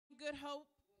Good Hope.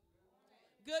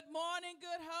 Good morning,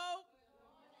 Good Hope.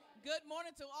 Good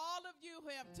morning to all of you who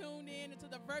have tuned in into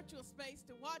the virtual space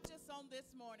to watch us on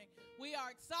this morning. We are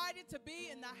excited to be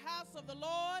in the house of the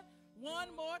Lord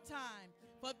one more time.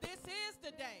 For this is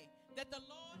the day that the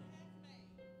Lord has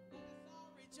made. Let us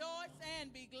all rejoice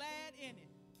and be glad in it.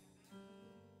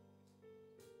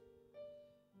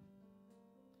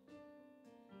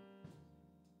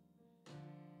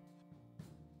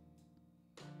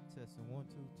 Testing 1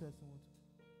 2, testing 1 2.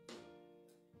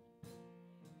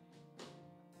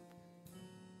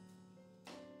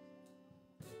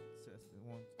 Testing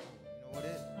 1 2. You know what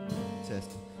it is?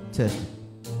 Testing. Testing.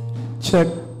 Check.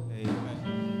 Amen.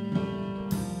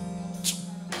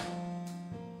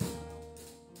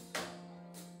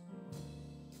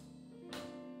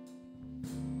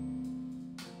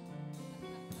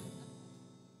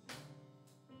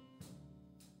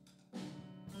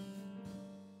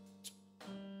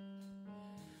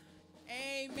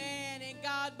 Amen, and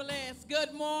God bless.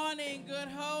 Good morning, Good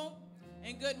Hope,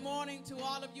 and good morning to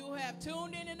all of you who have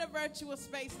tuned in the virtual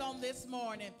space on this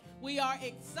morning. We are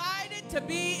excited to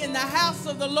be in the house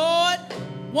of the Lord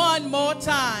one more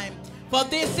time. For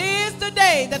this is the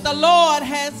day that the Lord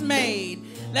has made.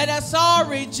 Let us all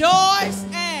rejoice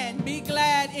and be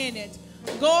glad in it.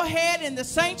 Go ahead in the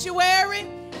sanctuary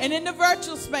and in the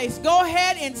virtual space. Go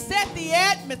ahead and set the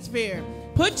atmosphere.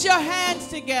 Put your hands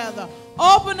together.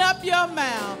 Open up your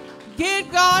mouth.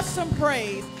 Give God some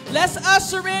praise. Let's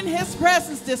usher in his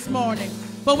presence this morning.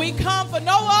 For we come for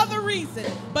no other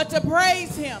reason but to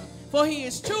praise him. For he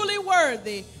is truly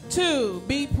worthy to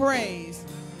be praised.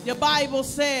 The Bible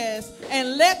says,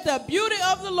 and let the beauty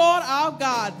of the Lord our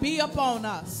God be upon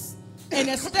us. And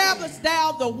establish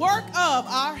thou the work of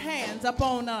our hands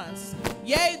upon us.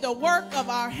 Yea, the work of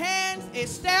our hands,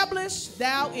 establish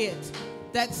thou it.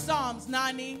 That's Psalms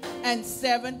 90 and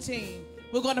 17.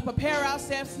 We're going to prepare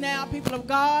ourselves now, people of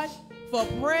God, for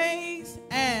praise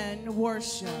and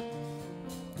worship.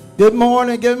 Good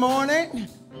morning, good morning.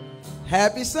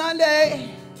 Happy Sunday.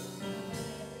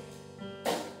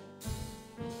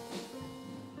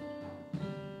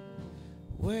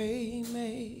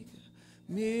 Waymaker,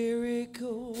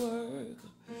 miracle worker,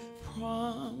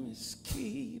 promise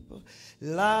keeper,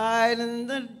 light in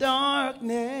the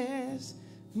darkness,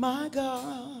 my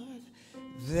God,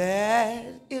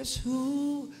 that is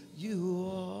who you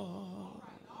are.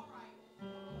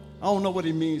 I don't know what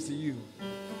it means to you.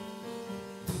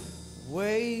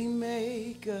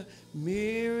 Waymaker,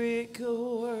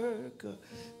 miracle worker,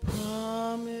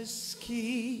 promise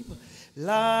keeper,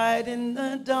 light in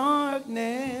the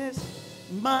darkness,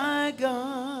 my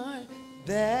God,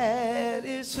 that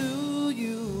is who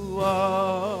you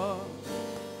are.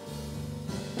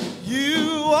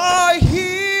 You are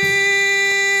here,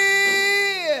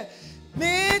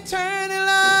 turning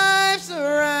lives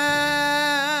around.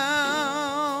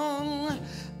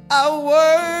 I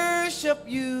worship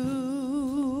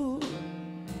you.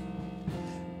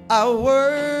 I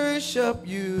worship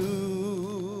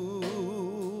you.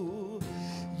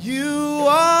 You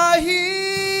are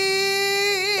here,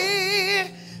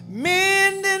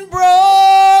 mending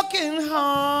broken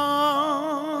hearts.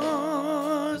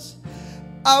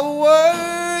 I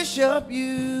worship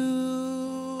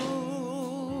you.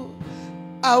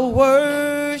 I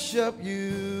worship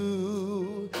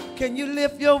you. Can you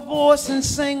lift your voice and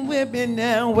sing with me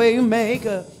now?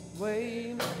 Waymaker,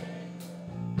 waymaker,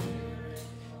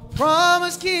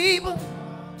 promise keeper,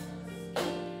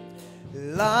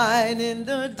 light in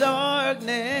the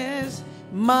darkness,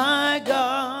 my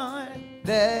God,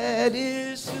 that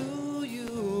is who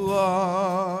you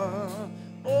are.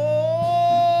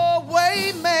 Oh,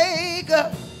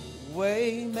 waymaker,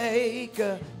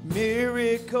 waymaker,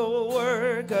 miracle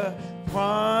worker,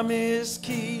 promise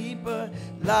keeper,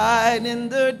 light in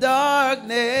the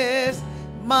darkness,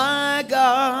 my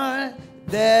God,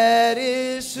 that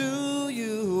is who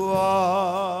you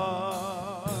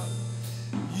are.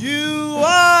 You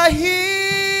are here,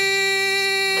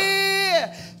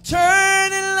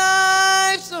 turning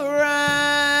lives around.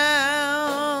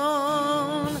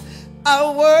 I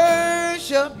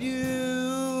worship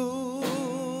you.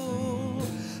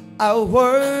 I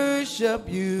worship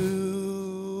you.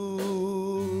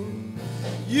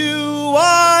 You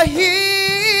are here,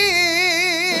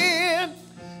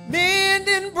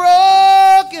 mending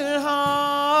broken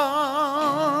hearts.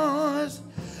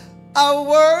 I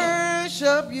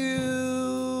worship you.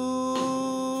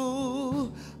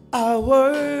 I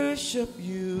worship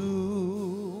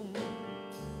you.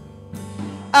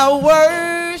 I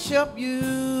worship you.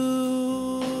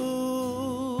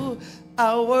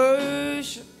 I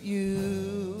worship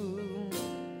you.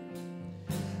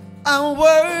 I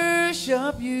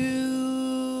worship you.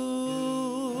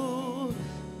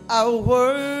 I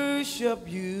worship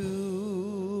you.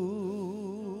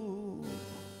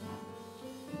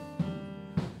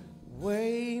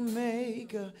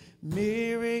 Waymaker,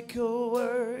 miracle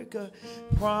worker,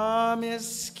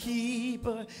 promise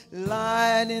keeper,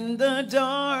 light in the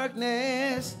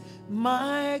darkness.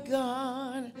 My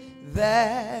God,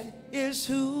 that is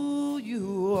who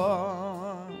you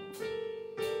are.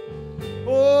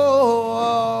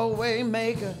 Oh,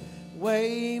 waymaker,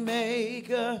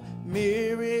 waymaker,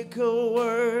 miracle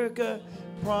worker,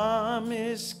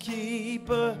 promise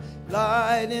keeper,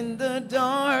 light in the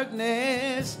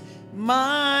darkness.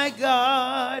 My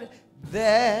God,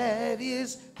 that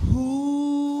is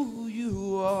who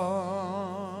you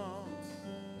are.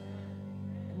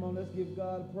 Come on, let's give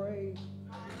God praise.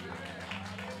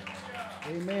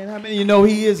 Amen. How many of you know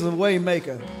he is a way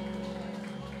maker,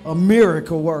 a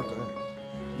miracle worker?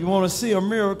 You want to see a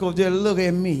miracle, just look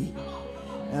at me.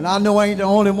 And I know I ain't the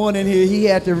only one in here he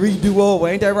had to redo over.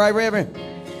 Ain't that right, Reverend?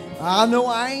 I know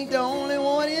I ain't the only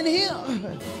one in here.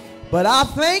 But I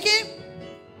thank him.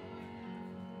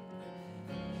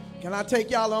 Can I take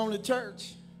y'all on to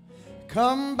church?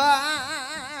 Come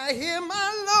by here,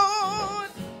 my Lord.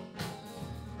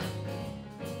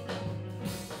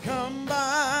 Come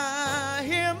by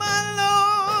here, my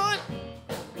Lord.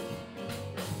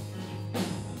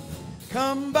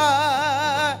 Come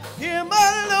by here,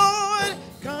 my Lord.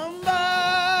 Come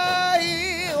by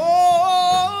here.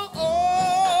 Oh,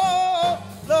 oh,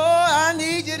 Lord, I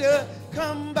need you to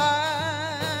come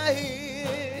by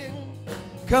here.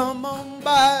 Come on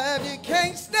by if you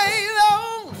can't stay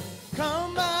long.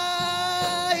 Come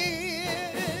by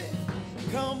here.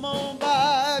 Come on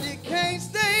by if you can't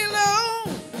stay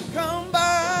long. Come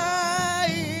by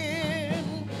here.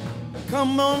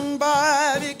 Come on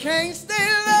by if you can't stay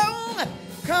long.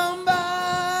 Come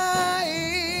by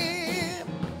here.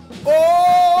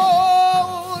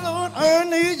 Oh, Lord, I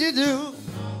need you to.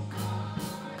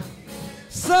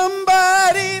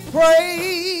 Somebody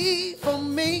pray for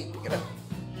me.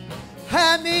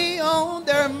 Had me on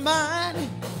their mind.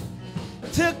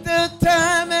 Took the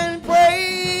time and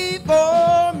prayed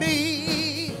for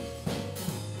me.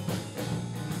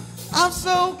 I'm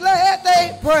so glad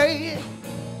they prayed.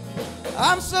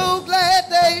 I'm so glad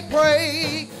they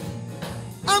prayed.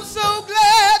 I'm so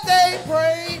glad they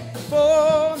prayed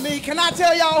for me. Can I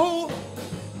tell y'all who?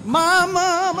 My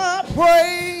mama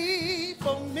prayed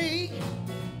for me.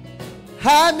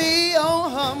 Had me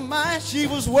on her mind. She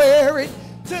was worried.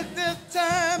 Took the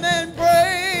time and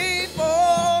prayed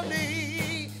for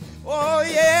me. Oh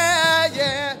yeah,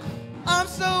 yeah. I'm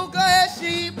so glad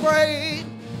she prayed.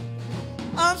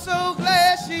 I'm so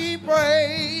glad she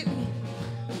prayed.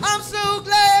 I'm so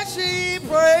glad she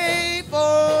prayed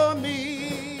for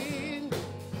me.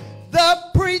 The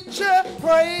preacher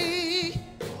prayed.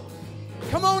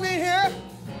 Come on in here.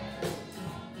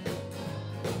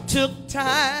 Took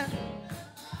time.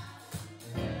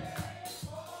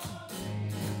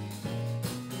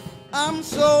 I'm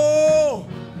so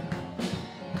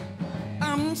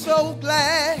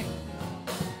glad.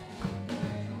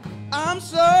 I'm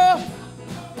so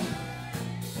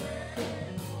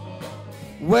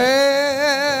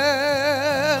well.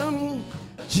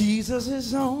 Jesus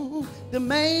is on the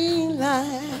main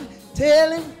line.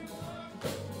 Tell him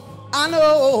I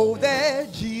know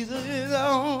that Jesus is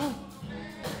on.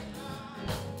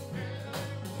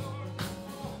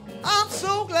 I'm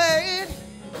so glad.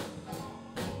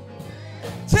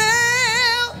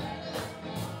 Tell,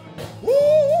 woo.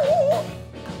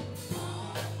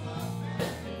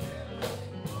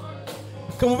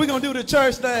 Come on, we're going to do the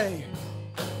church thing.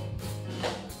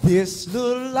 This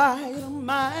little light of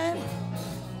mine,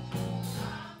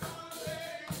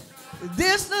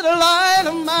 this little light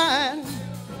of mine,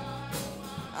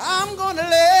 I'm going to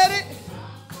let it,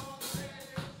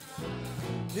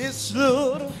 this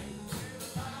little,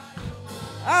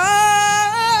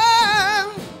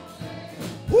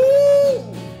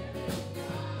 woo.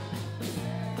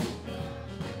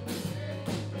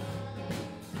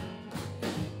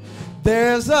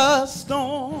 There's a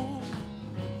storm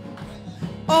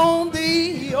on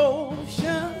the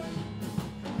ocean,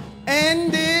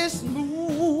 and it's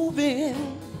moving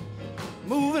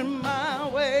my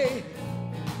way.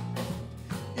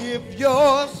 If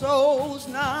your soul's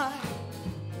not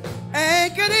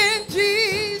anchored in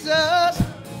Jesus,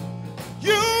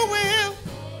 you will.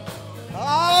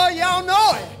 Oh, y'all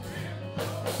know it.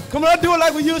 Come on, do it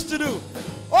like we used to do.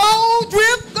 Oh,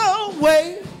 drift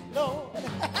away, Lord.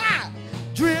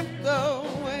 Drift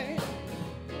away.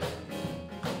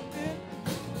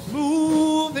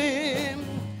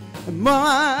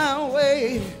 my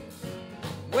way.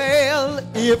 Well,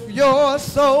 if your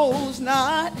soul's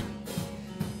not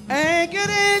anchored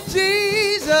in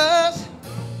Jesus,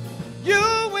 you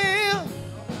will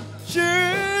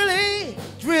surely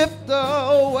drift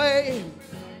away.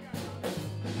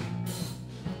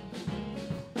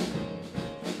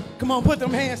 Come on, put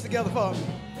them hands together for me.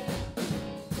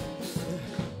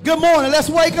 Good morning. Let's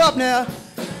wake up now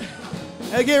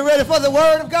and get ready for the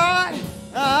word of God.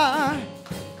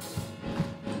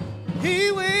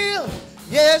 He will.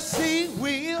 Yes, he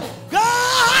will.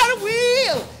 God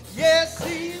will. Yes,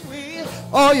 he will.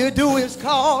 All you do is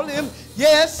call him.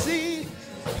 Yes, he.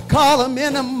 Call him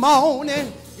in the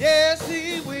morning. Yes,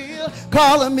 he will.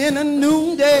 Call him in the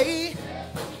noonday.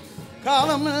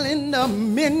 Call him in the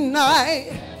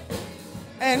midnight.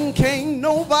 And can't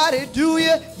nobody do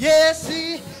you. Yes,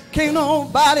 he. Can't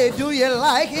nobody do you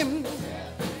like him.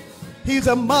 He's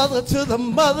a mother to the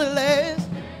motherless.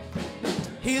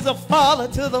 He's a father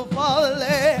to the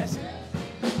fatherless.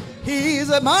 He's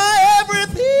my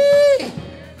everything.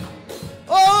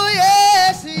 Oh,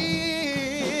 yes, he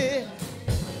is.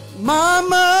 My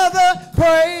mother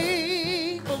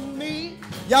prayed for me.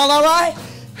 Y'all all right?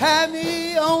 Had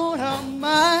me on her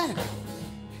mind.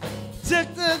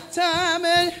 Took the time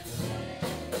and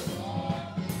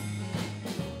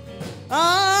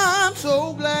I'm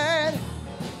so glad.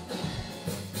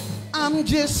 I'm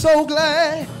just so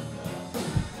glad.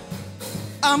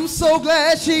 I'm so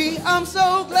glad she, I'm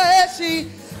so glad she,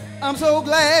 I'm so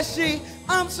glad she,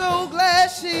 I'm so glad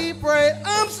she prayed.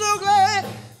 I'm so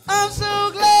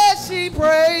glad she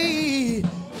prayed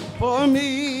for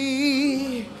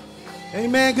me.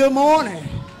 Amen. Good morning.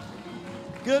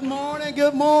 Good morning,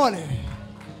 good morning.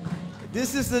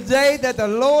 This is the day that the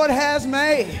Lord has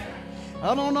made.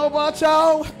 I don't know about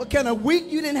y'all, what kind of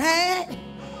week you done had,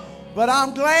 but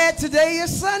I'm glad today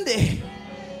is Sunday.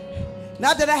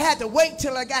 Not that I had to wait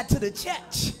till I got to the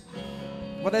church,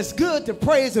 but it's good to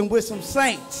praise him with some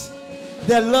saints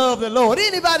that love the Lord.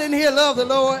 Anybody in here love the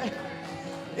Lord?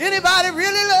 Anybody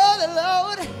really love the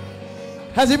Lord?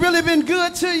 Has he really been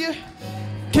good to you?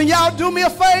 Can y'all do me a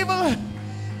favor?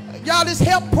 Y'all just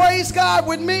help praise God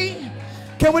with me.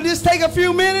 Can we just take a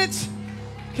few minutes?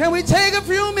 Can we take a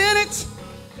few minutes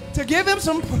to give him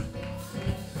some?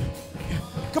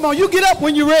 Come on, you get up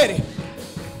when you're ready.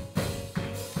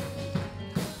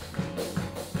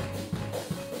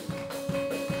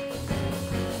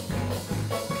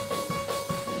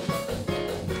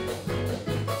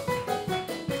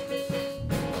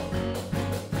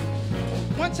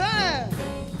 One time.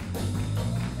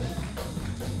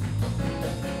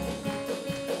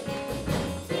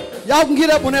 Y'all can get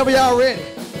up whenever y'all ready.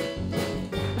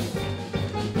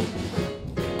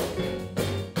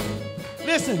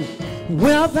 Listen,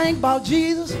 when I think about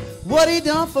Jesus, what he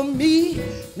done for me,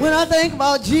 when I think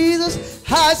about Jesus,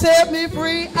 how he set me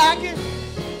free, I can,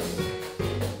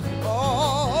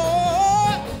 oh,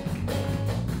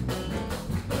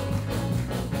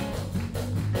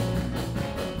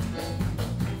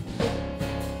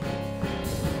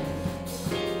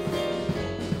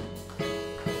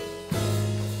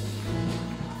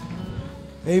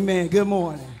 amen. Good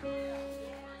morning.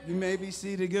 You may be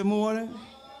seated. Good morning.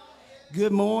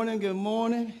 Good morning. Good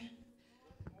morning.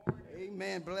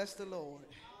 Amen. Bless the Lord.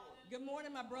 Good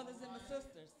morning, my brothers and my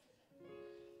sisters.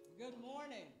 Good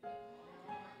morning.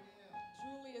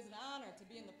 Truly is an honor to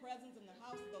be in the presence in the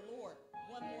house of the Lord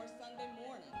one more Sunday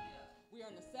morning. We are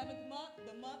in the 7th month,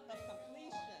 the month of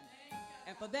completion.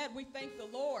 And for that, we thank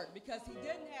the Lord because he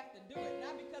didn't have to do it,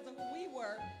 not because of who we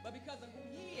were, but because of who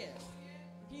he is.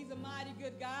 He's a mighty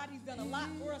good God. He's done a lot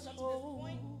for us up to this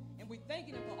point, and we're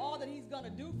thanking him for all that he's going to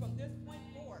do from this point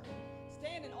forward.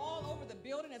 Standing all over the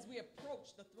building as we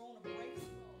approach the throne of grace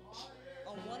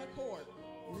on one accord.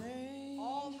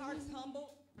 All hearts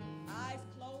humbled, eyes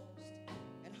closed,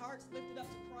 and hearts lifted up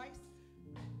to Christ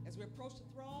as we approach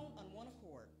the throne on one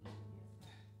accord.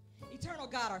 Eternal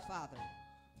God, our Father.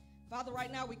 Father, right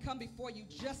now we come before you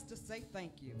just to say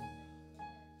thank you.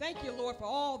 Thank you, Lord, for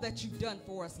all that you've done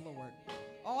for us, Lord.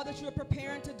 All that you're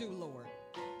preparing to do, Lord.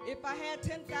 If I had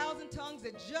 10,000 tongues,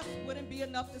 it just wouldn't be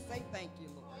enough to say thank you,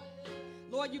 Lord.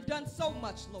 Lord, you've done so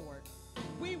much, Lord.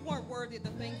 We weren't worthy of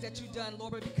the things that you've done,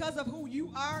 Lord, but because of who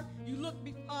you are, you look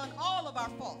beyond all of our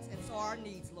faults and saw our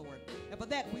needs, Lord. And for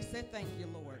that, we said thank you,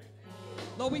 Lord.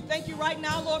 Lord, we thank you right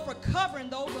now, Lord, for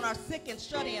covering those on our sick and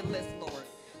shut-in list, Lord.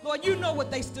 Lord, you know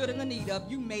what they stood in the need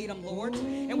of. You made them, Lord.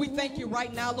 And we thank you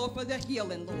right now, Lord, for the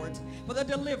healing, Lord, for the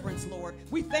deliverance, Lord.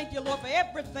 We thank you, Lord, for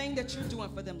everything that you're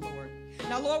doing for them, Lord.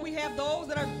 Now, Lord, we have those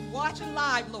that are watching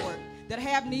live, Lord, that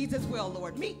have needs as well,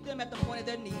 Lord. Meet them at the point of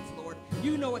their needs, Lord.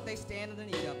 You know what they stand in the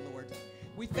need of, Lord.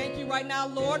 We thank you right now,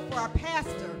 Lord, for our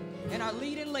pastor and our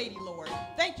leading lady, Lord.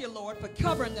 Thank you, Lord, for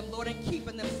covering them, Lord, and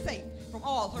keeping them safe from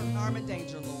all hurt, harm, and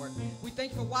danger, Lord. We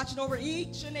thank you for watching over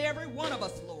each and every one of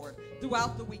us, Lord,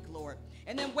 throughout the week, Lord.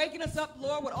 And then waking us up,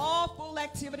 Lord, with all full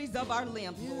activities of our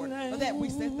limbs, Lord. For that we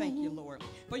say thank you, Lord.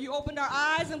 For you opened our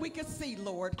eyes and we could see,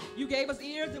 Lord. You gave us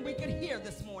ears and we could hear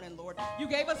this morning, Lord. You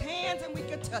gave us hands and we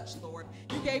could touch, Lord.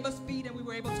 You gave us feet and we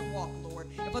were able to walk, Lord.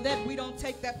 And for that we don't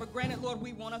take that for granted, Lord.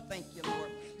 We want to thank you,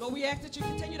 Lord. Lord, we ask that you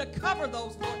continue to cover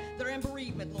those, Lord, that are in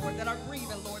bereavement, Lord, that are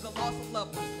grieving, Lord, the loss of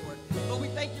loved ones, Lord. Lord, we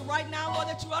thank you right now, Lord,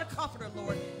 that you are a comforter,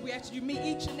 Lord. We ask you meet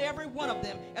each and every one of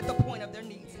them at the point of their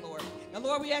needs, Lord. Now,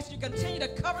 Lord, we ask you continue to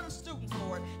cover the students,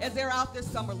 Lord, as they're out this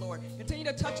summer, Lord. Continue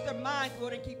to touch their minds,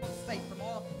 Lord, and keep them safe from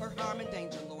all hurt, harm, and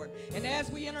danger, Lord. And as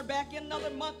we enter back in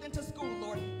another month into school,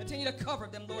 Lord, continue to cover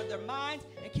them, Lord, their minds,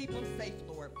 and keep them safe,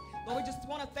 Lord. Lord, we just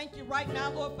want to thank you right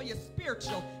now, Lord, for your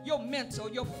spiritual, your mental,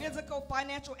 your physical,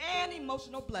 financial, and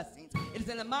emotional blessings. It is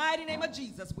in the mighty name of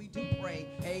Jesus we do pray.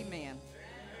 Amen.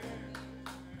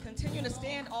 Continue to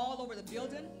stand all over the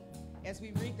building as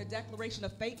we read the Declaration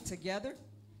of Faith together.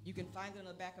 You can find it on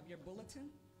the back of your bulletin.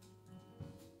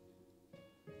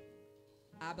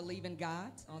 I believe in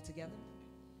God, all together.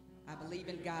 I believe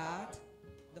in God,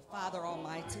 the Father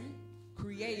Almighty,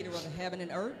 creator of heaven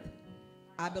and earth.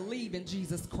 I believe in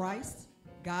Jesus Christ,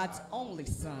 God's only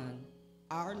Son,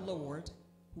 our Lord,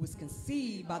 who was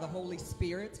conceived by the Holy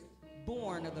Spirit,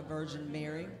 born of the Virgin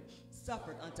Mary,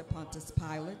 suffered unto Pontius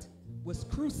Pilate, was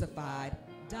crucified,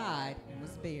 died, and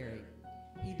was buried.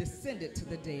 He descended to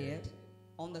the dead.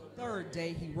 On the third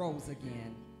day he rose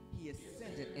again. He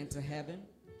ascended into heaven.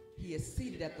 He is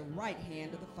seated at the right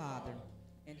hand of the Father,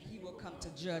 and he will come to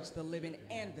judge the living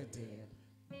and the dead.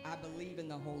 I believe in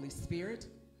the Holy Spirit,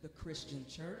 the Christian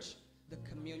church, the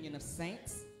communion of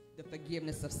saints, the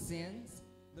forgiveness of sins,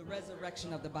 the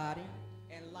resurrection of the body,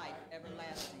 and life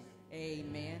everlasting.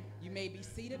 Amen. You may be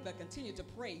seated, but continue to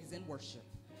praise and worship.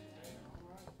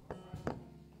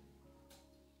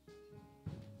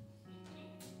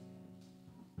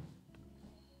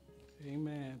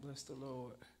 Amen. Bless the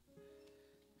Lord.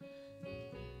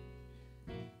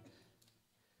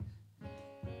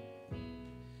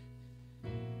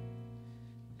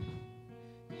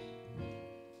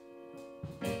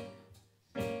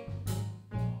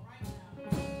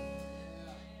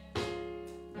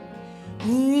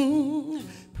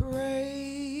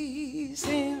 Praise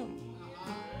him.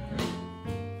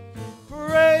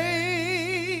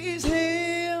 Praise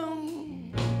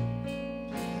him.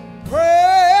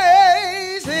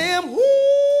 Praise him. Woo.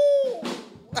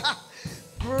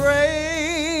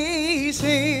 Praise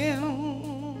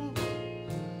him.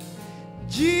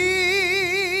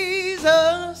 Jesus,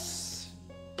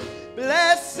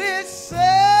 blessed Savior,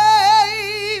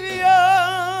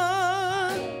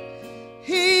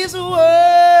 he's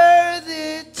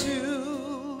worthy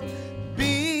to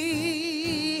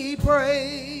be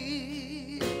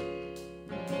praised.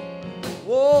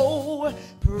 Oh,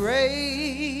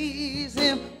 praise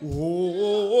him.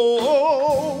 Oh,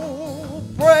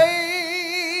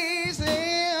 praise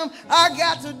him. I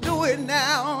got to do it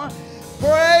now.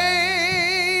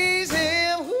 Praise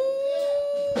him.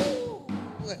 Ooh.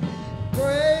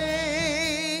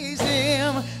 Praise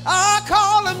him. I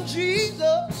call him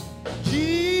Jesus.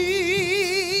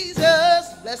 Jesus,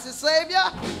 blessed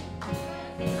Savior.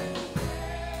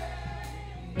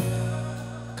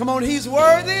 Come on, he's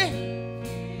worthy.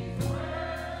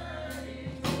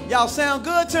 Y'all sound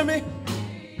good to me.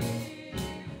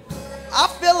 I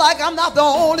feel like I'm not the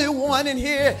only one in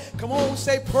here. Come on,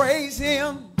 say praise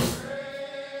him.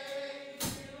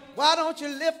 Why don't you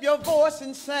lift your voice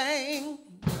and sing?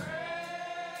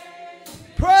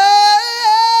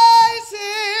 Praise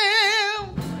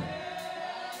him.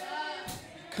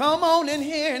 Come on in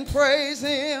here and praise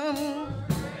him.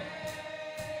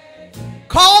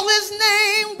 Call his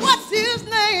name. What's his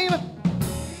name?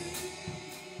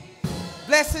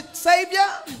 Blessed Savior.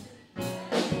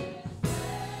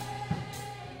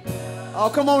 Oh,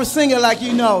 come on and sing it like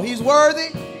you know. He's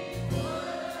worthy.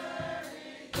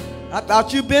 I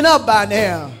thought you'd been up by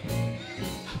now.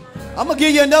 I'm going to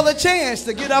give you another chance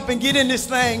to get up and get in this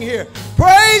thing here.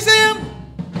 Praise him.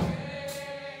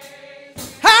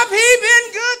 Have he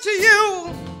been good to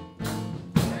you?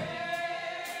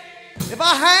 If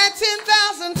I had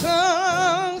 10,000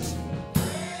 tongues,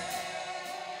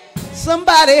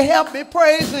 somebody help me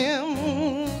praise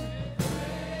him.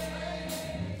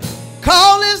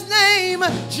 Call his name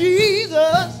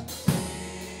Jesus.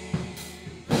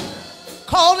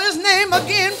 Call his name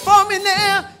again for me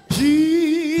now.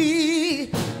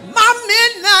 My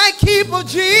midnight keeper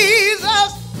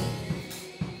Jesus.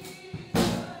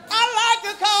 I like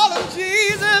to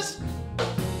Jesus.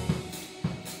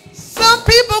 Some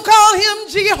people call him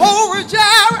Jehovah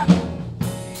Jireh,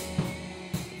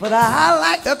 but I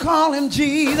like to call him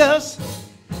Jesus.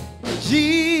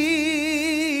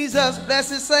 Jesus,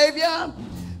 blessed Savior,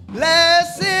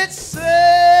 blessed Savior.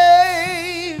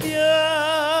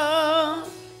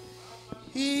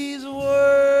 He's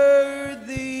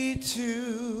worthy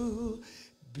to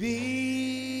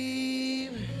be.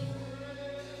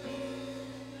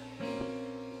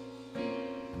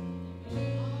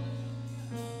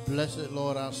 Blessed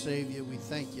Lord, our Savior, we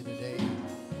thank you today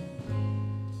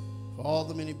for all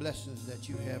the many blessings that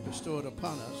you have bestowed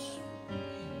upon us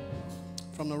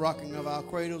from the rocking of our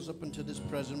cradles up until this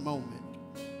present moment.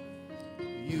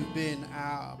 You've been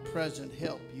our present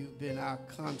help. You've been our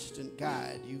constant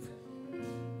guide. You've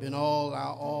been all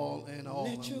our all and all,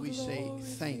 and we say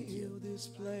thank you.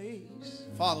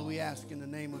 Father, we ask in the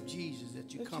name of Jesus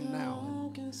that you come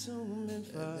now, and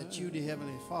that you, the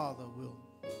Heavenly Father, will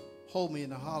hold me in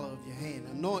the hollow of your hand.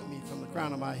 Anoint me from the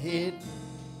crown of my head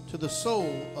to the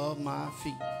sole of my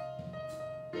feet.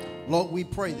 Lord, we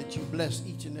pray that you bless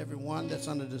each and every one that's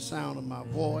under the sound of my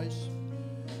voice.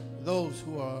 Those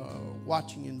who are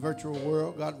watching in virtual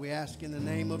world, God, we ask in the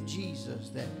name of Jesus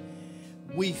that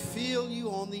we feel you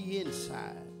on the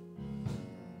inside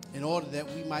in order that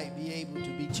we might be able to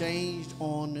be changed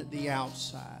on the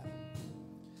outside.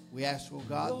 We ask, oh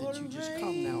God, that you just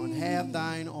come now and have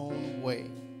thine own way.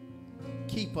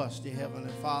 Keep us, dear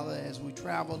Heavenly Father, as we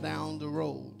travel down the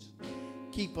roads.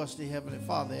 Keep us, dear Heavenly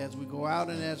Father, as we go out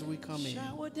and as we come in.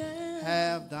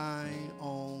 Have thine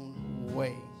own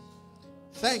way.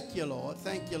 Thank you, Lord.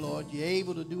 Thank you, Lord. You're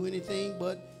able to do anything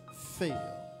but fail.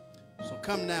 So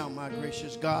come now, my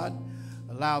gracious God.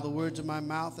 Allow the words of my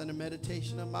mouth and the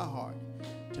meditation of my heart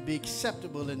to be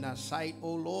acceptable in thy sight,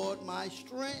 O Lord, my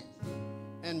strength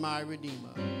and my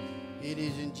Redeemer. It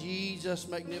is in Jesus'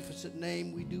 magnificent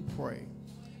name we do pray.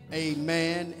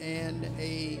 Amen and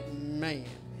amen.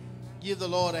 Give the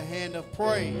Lord a hand of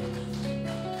praise.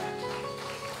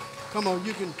 Come on,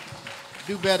 you can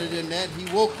do better than that. He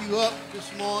woke you up this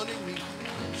morning. He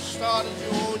started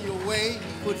you on your way.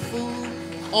 He put food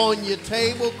on your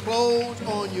table, clothes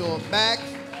on your back,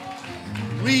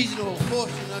 reasonable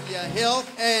portion of your health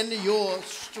and your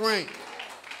strength.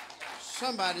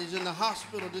 Somebody's in the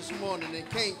hospital this morning and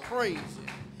can't praise him.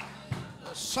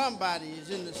 Somebody is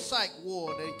in the psych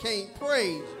ward and can't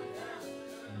praise him.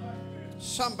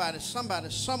 Somebody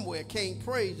somewhere can't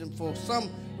praise him for some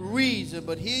reason,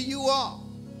 but here you are.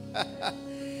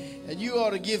 And you ought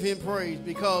to give him praise,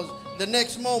 because the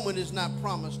next moment is not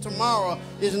promised. Tomorrow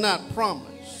is not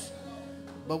promised.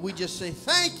 But we just say,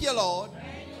 thank you, Lord,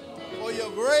 for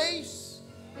your grace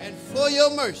and for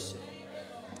your mercy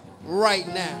right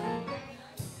now.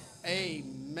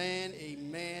 Amen,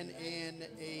 amen, and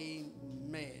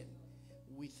amen.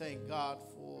 We thank God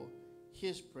for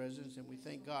his presence, and we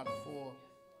thank God for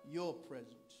your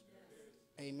presence.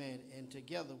 Amen. And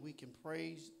together we can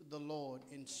praise the Lord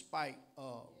in spite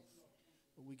of.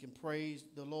 We can praise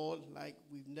the Lord like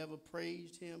we've never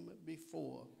praised him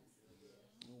before.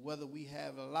 Whether we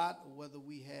have a lot or whether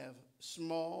we have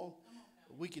small,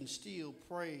 we can still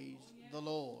praise the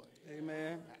Lord.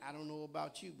 Amen. I don't know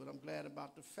about you, but I'm glad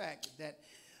about the fact that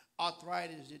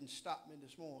arthritis didn't stop me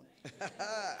this morning.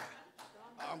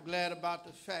 I'm glad about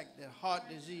the fact that heart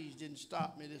disease didn't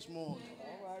stop me this morning.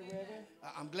 All right, Reverend.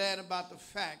 I'm glad about the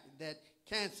fact that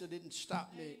cancer didn't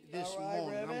stop me this All right,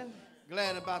 morning. Reverend. I'm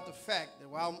glad about the fact that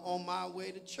while I'm on my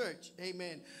way to church,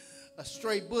 amen, a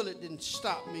stray bullet didn't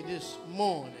stop me this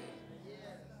morning.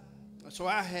 So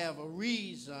I have a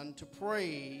reason to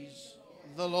praise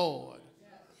the Lord.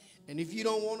 And if you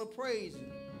don't want to praise him,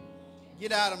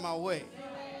 get out of my way.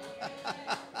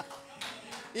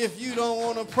 If you don't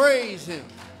want to praise him,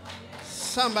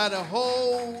 somebody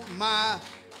hold my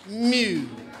mule.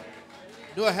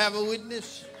 Do I have a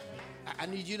witness? I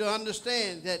need you to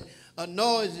understand that a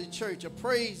noisy church, a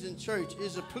praising church,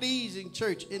 is a pleasing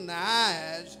church in the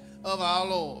eyes of our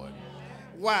Lord.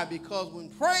 Why? Because when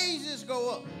praises go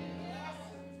up,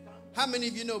 how many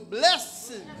of you know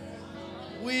blessings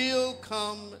will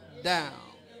come down?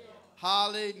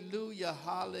 Hallelujah,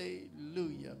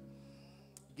 hallelujah.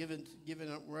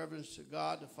 Giving up reverence to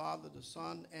God, the Father, the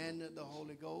Son, and the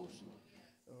Holy Ghost.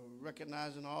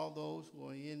 Recognizing all those who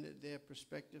are in their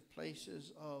respective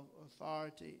places of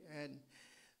authority, and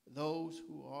those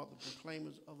who are the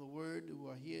proclaimers of the word, who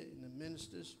are here in the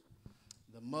ministers,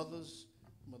 the mothers,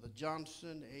 Mother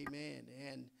Johnson, amen,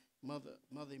 and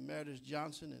Mother Emeritus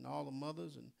Johnson, and all the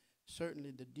mothers, and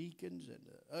certainly the deacons and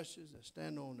the ushers that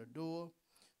stand on the door,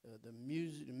 the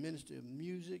minister of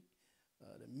music,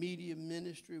 the media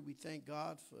ministry. We thank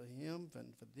God for him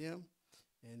and for them.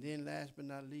 And then last but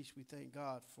not least, we thank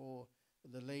God for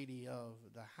the lady of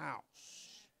the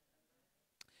house.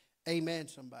 Amen,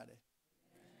 somebody.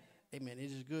 Amen.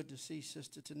 It is good to see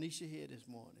Sister Tanisha here this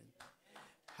morning.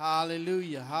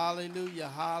 Hallelujah, hallelujah,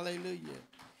 hallelujah.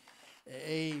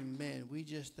 Amen. We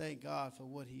just thank God for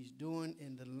what he's doing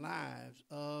in the lives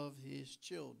of his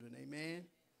children. Amen.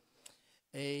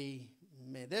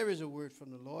 Amen. There is a word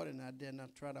from the Lord, and I dare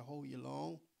not try to hold you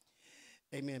long.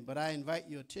 Amen. But I invite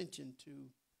your attention to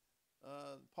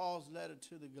Paul's letter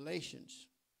to the Galatians.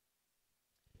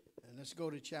 And let's go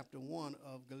to chapter 1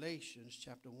 of Galatians.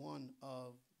 Chapter 1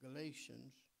 of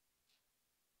Galatians.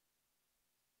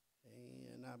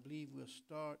 And I believe we'll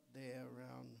start there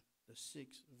around the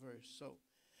 6th verse. So,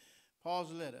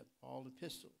 Paul's letter, Paul's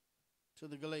epistle to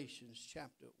the Galatians,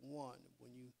 chapter 1.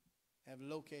 When you have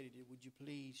located it, would you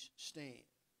please stand?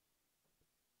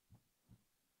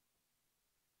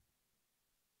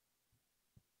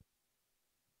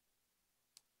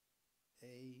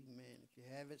 Amen. If you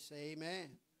have it, say amen.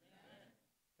 Amen.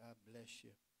 God bless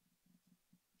you.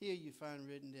 Here you find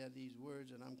written there these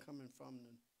words, and I'm coming from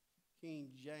the King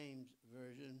James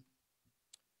Version.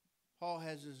 Paul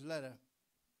has his letter,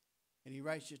 and he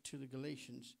writes it to the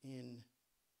Galatians in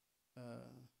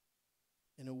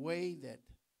a way that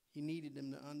he needed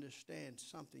them to understand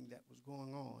something that was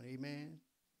going on. Amen.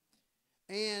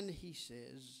 And he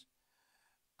says,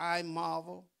 I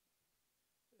marvel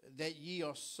that ye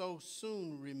are so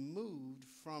soon removed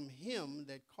from him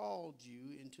that called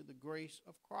you into the grace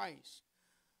of Christ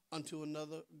unto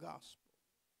another gospel,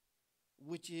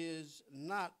 which is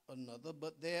not another,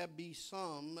 but there be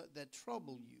some that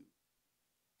trouble you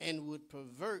and would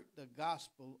pervert the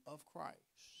gospel of Christ.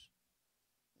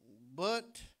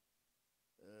 But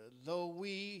though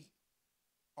we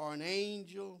are an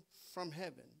angel from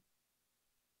heaven,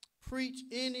 preach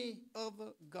any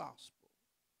other gospel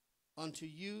unto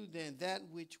you than that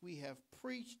which we have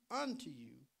preached unto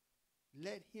you,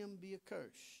 let him be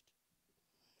accursed.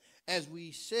 As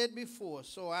we said before,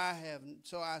 so I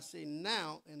say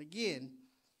now and again,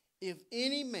 if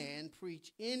any man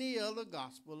preach any other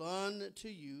gospel unto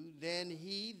you than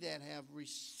he that have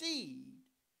received,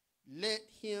 let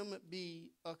him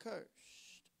be accursed.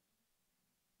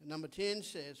 And number 10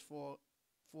 says, for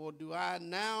do I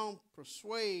now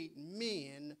persuade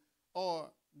men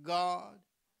or God,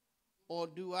 or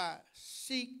do I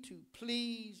seek to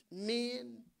please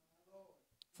men?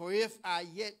 For if I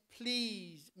yet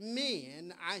please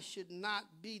men, I should not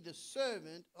be the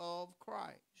servant of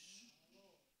Christ.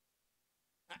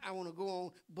 I want to go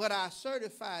on. But I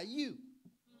certify you,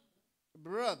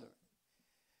 brethren,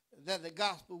 that the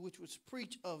gospel which was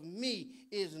preached of me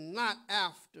is not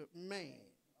after man.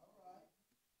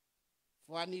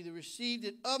 For I neither received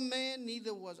it of man,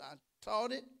 neither was I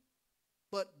taught it,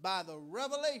 but by the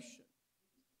revelation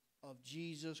of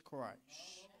Jesus Christ.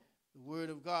 The word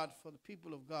of God for the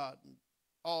people of God,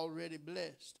 already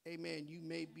blessed. Amen. You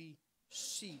may be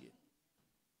seated.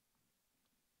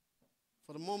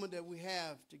 For the moment that we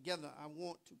have together, I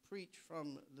want to preach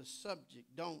from the subject,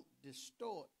 don't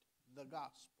distort the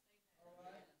gospel.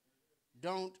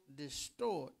 Don't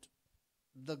distort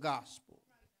the gospel.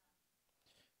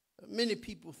 Many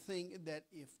people think that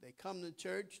if they come to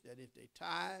church, that if they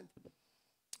tithe,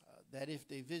 that if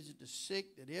they visit the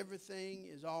sick, that everything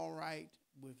is all right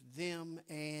with them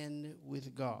and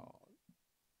with God.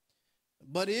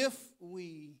 But if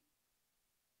we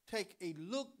take a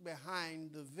look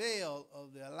behind the veil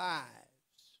of their lives,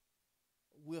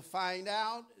 we'll find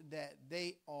out that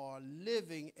they are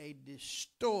living a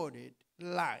distorted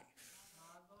life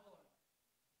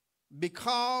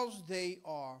because they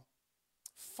are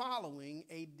following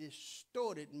a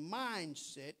distorted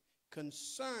mindset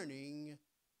concerning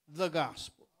the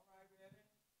gospel.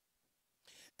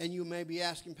 And you may be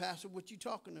asking, Pastor, what you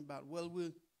talking about? Well,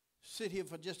 we'll sit here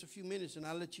for just a few minutes and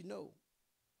I'll let you know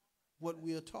what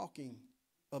we are talking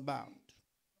about.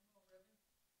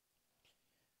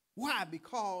 Why?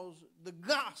 Because the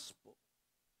gospel,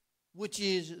 which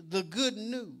is the good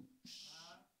news,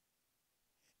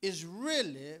 is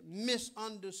really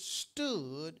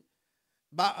misunderstood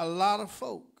by a lot of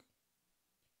folk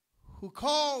who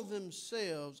call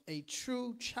themselves a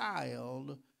true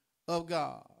child of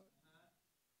God.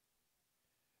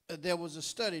 There was a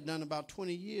study done about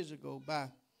 20 years ago by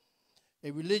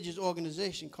a religious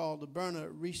organization called the Berner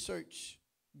Research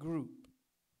Group.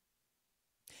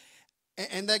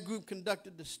 And that group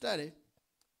conducted the study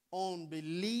on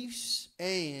beliefs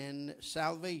and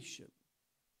salvation.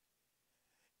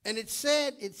 And it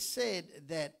said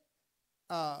that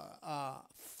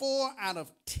 4 out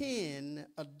of 10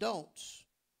 adults,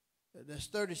 that's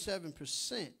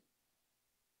 37%,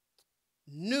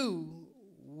 knew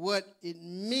what it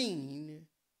mean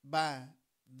by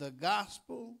the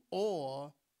gospel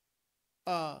or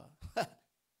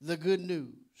the good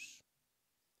news.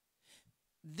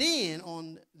 Then,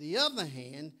 on the other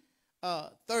hand,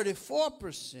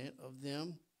 34% of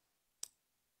them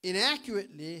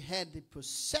inaccurately had the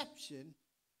perception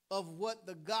of what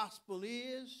the gospel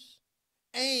is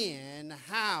and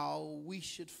how we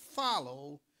should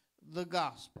follow the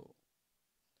gospel.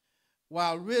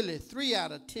 While really 3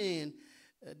 out of 10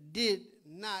 did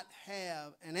not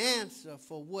have an answer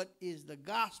for what is the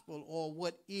gospel or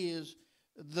what is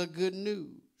the good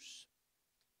news.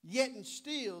 Yet and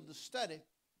still the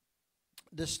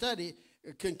study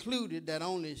concluded that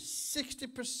only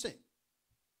 60%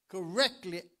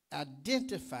 correctly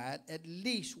identified at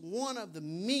least one of the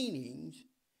meanings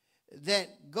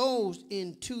that goes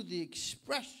into the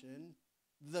expression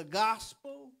the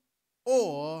gospel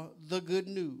or the good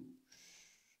news.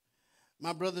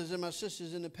 My brothers and my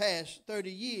sisters, in the past 30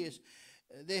 years,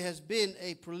 there has been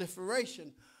a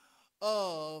proliferation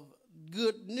of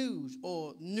good news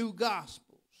or new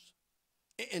gospels.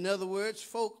 In other words,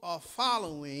 folk are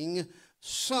following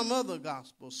some other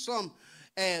gospel, some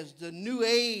as the New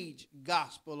Age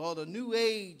gospel or the New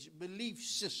Age belief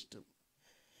system.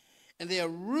 And they are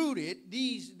rooted,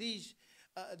 these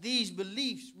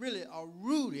beliefs really are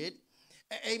rooted,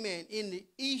 amen, in the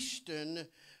Eastern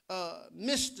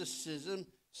mysticism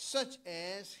such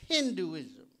as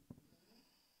Hinduism.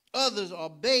 Others are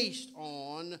based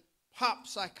on pop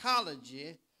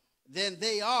psychology than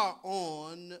they are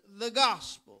on the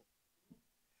gospel.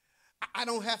 I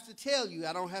don't have to tell you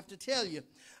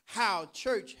how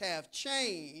church have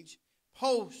changed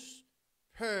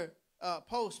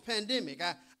post-pandemic.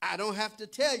 I don't have to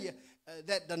tell you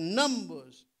that the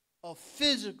numbers of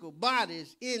physical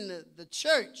bodies in the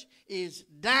church is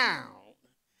down.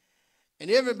 And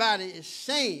everybody is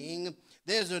saying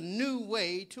there's a new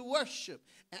way to worship.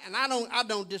 And I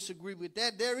don't disagree with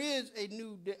that. There is a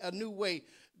new way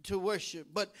to worship.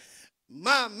 But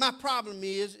my problem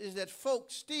is that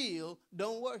folks still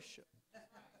don't worship.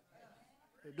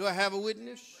 Do I have a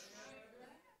witness?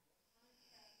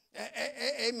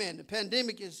 Amen. The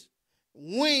pandemic is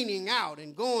waning out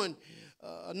and going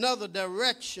another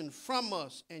direction from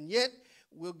us. And yet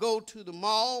we'll go to the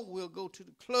mall, we'll go to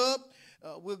the club,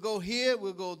 we'll go here,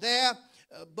 we'll go there.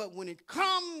 But when it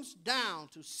comes down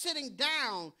to sitting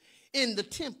down in the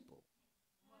temple,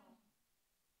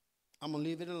 I'm going to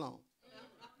leave it alone.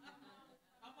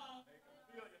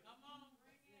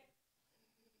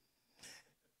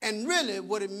 And really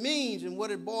what it means and what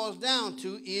it boils down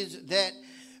to is that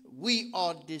we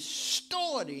are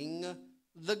distorting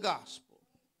the gospel.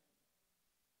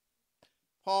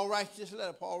 Paul writes this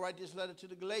letter to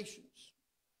the Galatians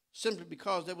simply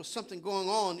because there was something going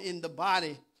on in the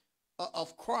body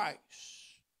of Christ.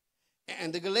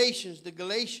 And the Galatians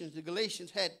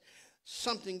had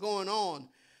something going on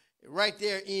right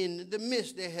there in the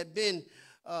midst. There had been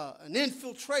an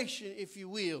infiltration, if you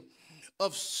will,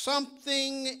 of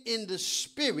something in the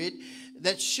spirit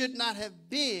that should not have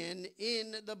been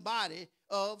in the body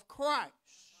of Christ.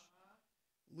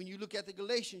 When you look at the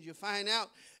Galatians, you find out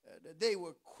that they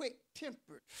were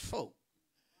quick-tempered folk.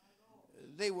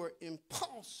 They were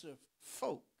impulsive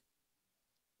folk.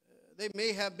 They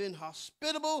may have been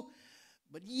hospitable,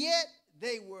 but yet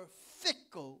they were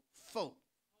fickle folk.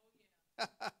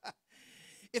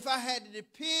 If I had to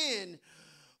depend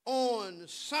on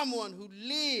someone who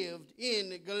lived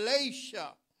in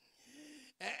Galatia,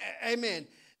 amen,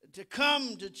 to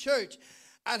come to church,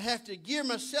 I'd have to gear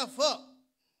myself up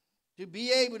to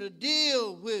be able to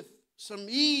deal with some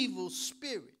evil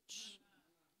spirits,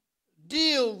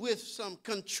 deal with some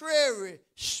contrary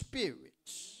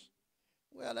spirits.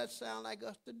 Well, that sounds like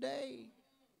us today.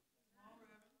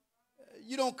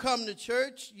 You don't come to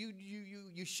church,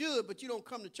 you should, but you don't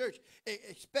come to church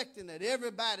expecting that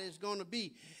everybody is going to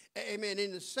be, amen,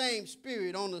 in the same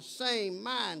spirit, on the same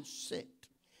mindset.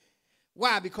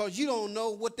 Why? Because you don't know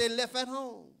what they left at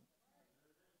home.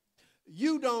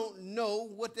 You don't know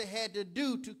what they had to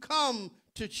do to come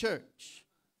to church.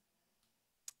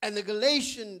 And the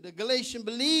Galatian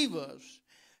believers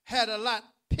had a lot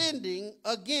pending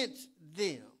against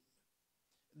them.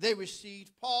 They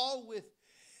received Paul with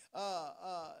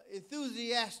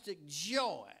enthusiastic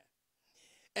joy.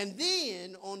 And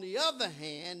then, on the other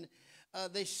hand,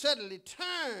 they suddenly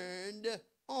turned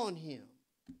on him.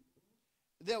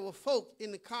 There were folk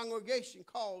in the congregation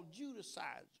called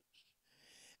Judaizers.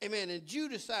 Amen. And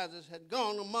Judaizers had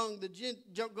gone among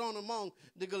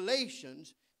the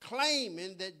Galatians,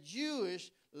 claiming that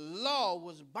Jewish law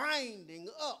was binding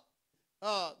up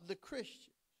the Christians.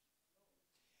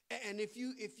 And if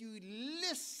you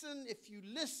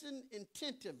listen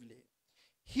attentively,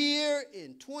 here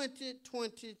in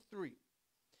 2023,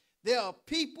 there are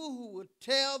people who would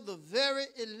tell the very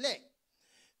elect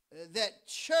that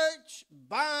church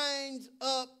binds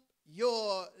up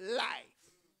your life.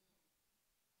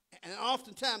 And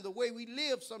oftentimes, the way we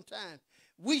live sometimes,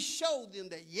 we show them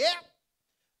that, yep,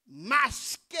 my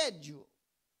schedule,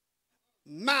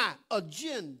 my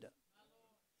agenda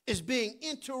is being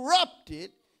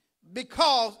interrupted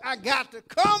because I got to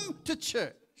come to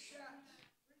church.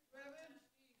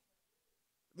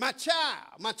 My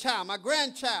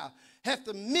grandchild have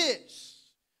to miss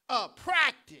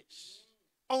practice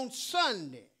on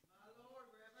Sunday.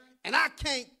 And I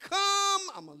can't come.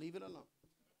 I'm going to leave it alone.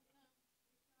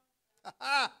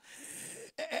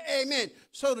 Amen.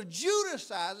 So the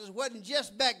Judaizers wasn't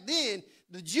just back then.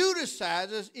 The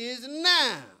Judaizers is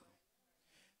now.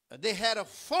 They had a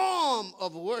form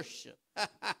of worship,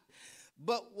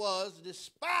 but was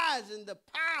despising the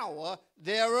power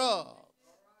thereof.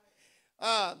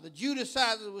 The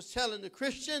Judaizers was telling the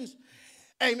Christians,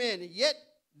 amen, yet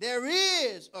there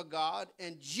is a God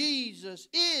and Jesus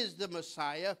is the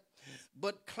Messiah,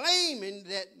 but claiming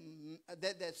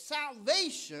that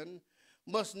salvation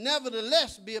must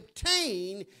nevertheless be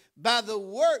obtained by the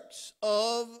works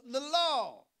of the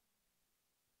law.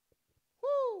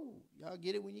 Woo! Y'all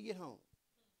get it when you get home.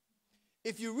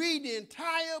 If you read the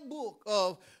entire book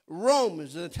of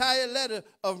Romans, the entire letter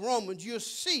of Romans, you'll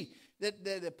see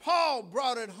that Paul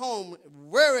brought it home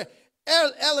very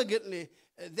elegantly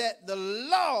that the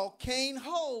law can't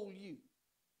hold you,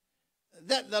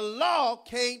 that the law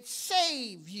can't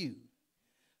save you,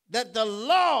 that the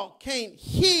law can't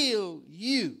heal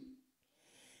you.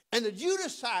 And the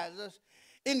Judaizers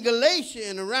in Galatia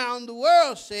and around the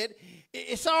world said,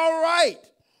 it's all right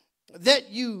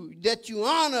that you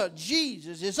honor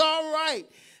Jesus. It's all right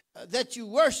that you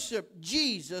worship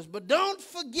Jesus, but don't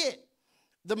forget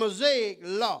the Mosaic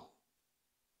law.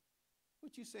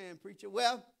 What you saying, preacher?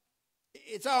 Well,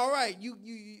 it's all right.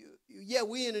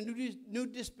 We're in a new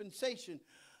dispensation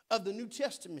of the New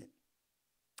Testament.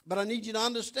 But I need you to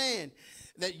understand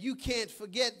that you can't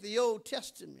forget the Old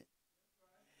Testament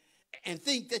and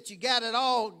think that you got it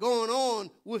all going on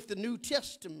with the New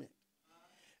Testament.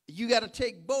 You got to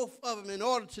take both of them in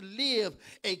order to live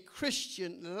a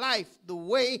Christian life the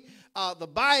way the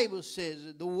Bible says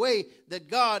it, the way that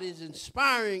God is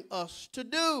inspiring us to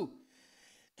do.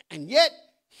 And yet,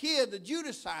 here the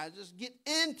Judaizers get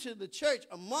into the church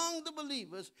among the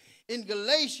believers in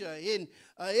Galatia, in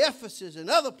Ephesus, and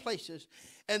other places,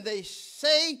 and they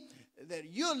say that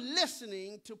you're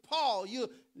listening to Paul, you're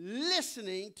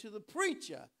listening to the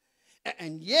preacher,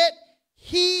 and yet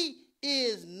he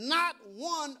is not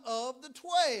one of the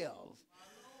 12.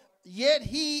 Yet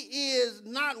he is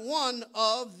not one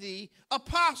of the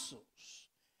apostles.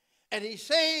 And they're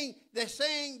saying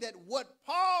that what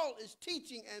Paul is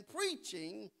teaching and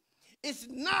preaching is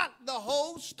not the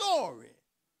whole story.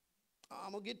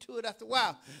 I'm going to get to it after a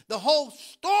while. The whole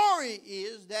story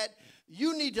is that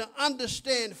you need to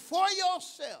understand for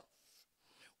yourself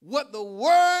what the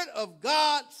Word of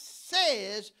God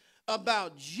says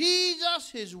about Jesus,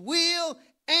 his will,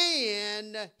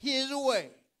 and his way.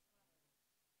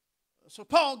 So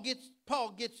Paul gets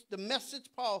the message.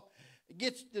 Paul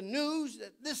gets the news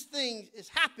that this thing is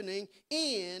happening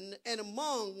in and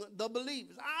among the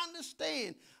believers. I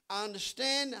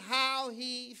understand how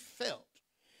he felt.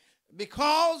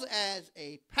 Because as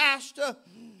a pastor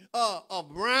of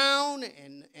Brown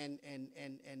and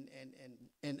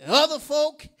other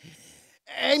folk,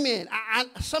 amen,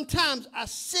 sometimes I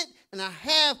sit and I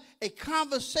have a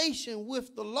conversation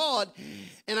with the Lord,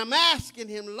 and I'm asking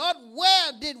him, Lord,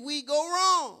 where did we go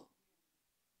wrong?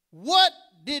 What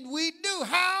did we do?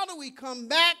 How do we come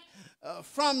back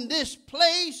from this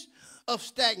place of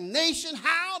stagnation?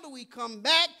 How do we come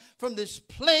back from this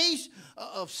place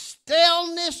of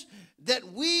staleness that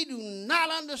we do not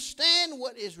understand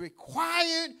what is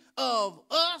required of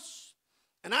us?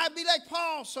 And I be like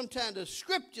Paul sometimes. The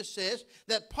scripture says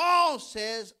that Paul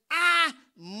says, I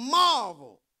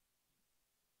marvel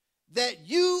that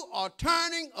you are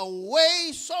turning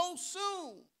away so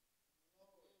soon.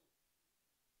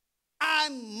 I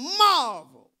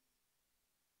marvel.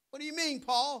 What do you mean,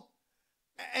 Paul?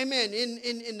 Amen.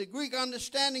 In the Greek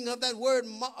understanding of that word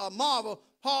marvel,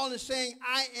 Paul is saying,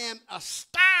 I am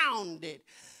astounded.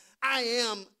 I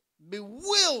am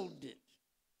bewildered.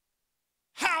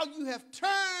 How you have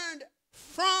turned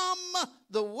from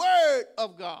the word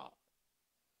of God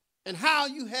and how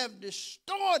you have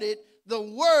distorted the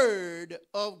word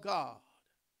of God.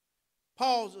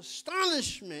 Paul's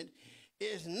astonishment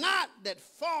is not that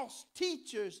false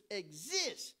teachers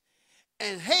exist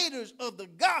and haters of the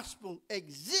gospel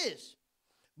exist,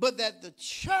 but that the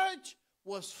church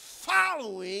was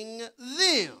following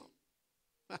them.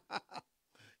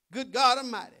 Good God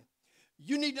Almighty.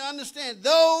 You need to understand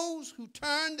those who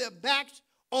turn their backs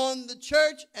on the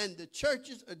church and the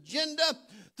church's agenda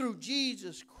through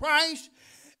Jesus Christ,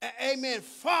 amen,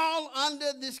 fall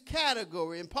under this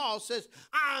category. And Paul says,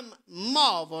 I'm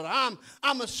marveled,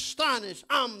 I'm astonished,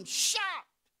 I'm shocked.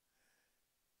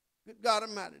 Good God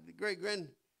Almighty. The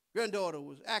great-granddaughter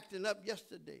was acting up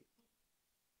yesterday.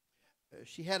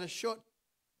 She had a short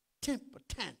temper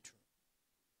tantrum.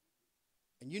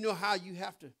 And you know how you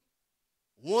have to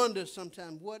wonder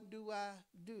sometimes, what do I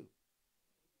do?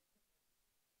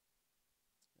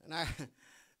 And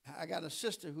I got a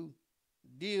sister who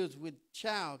deals with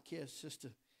child care, Sister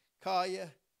Kaya.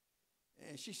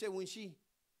 And she said when she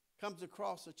comes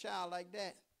across a child like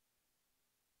that,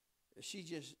 she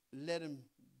just let him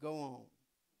go on.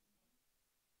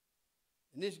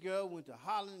 And this girl went to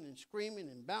hollering and screaming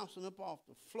and bouncing up off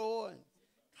the floor and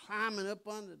climbing up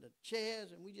under the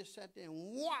chairs, and we just sat there and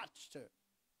watched her.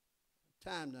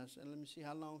 Timed us, and let me see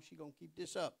how long she gonna keep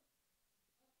this up.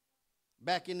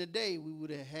 Back in the day, we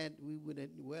would have,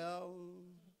 well.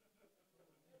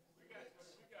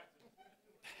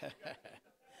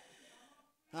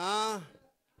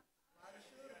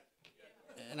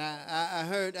 And I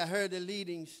heard the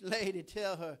leading lady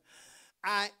tell her,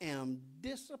 I am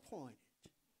disappointed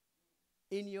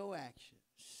in your actions.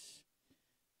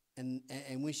 And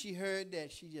when she heard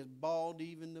that, she just bawled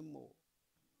even the more.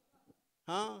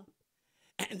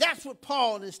 And that's what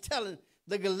Paul is telling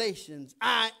the Galatians.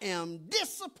 I am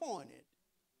disappointed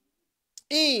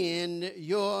in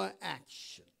your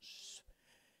actions.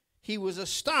 He was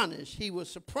astonished. He was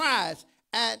surprised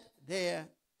at their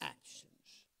actions.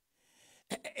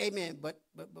 Amen. But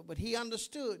he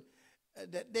understood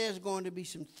that there's going to be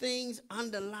some things,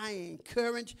 underlying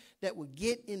currents that will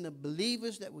get in the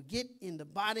believers, that will get in the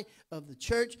body of the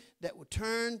church, that will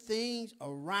turn things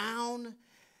around.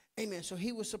 Amen. So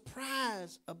he was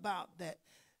surprised about that.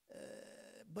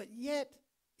 But yet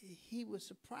he was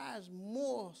surprised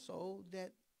more so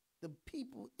that the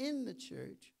people in the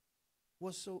church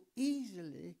were so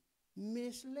easily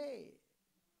misled.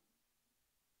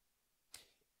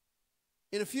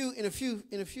 In a few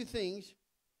things,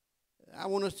 I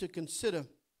want us to consider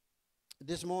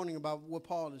this morning about what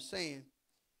Paul is saying.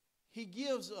 He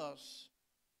gives us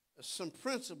some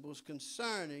principles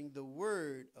concerning the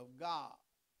word of God,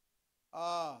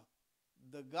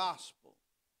 the gospel,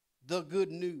 the good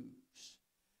news.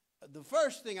 The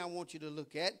first thing I want you to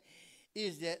look at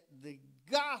is that the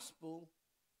gospel,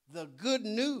 the good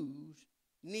news,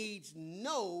 needs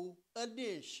no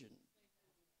addition.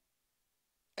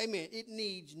 Amen. It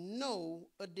needs no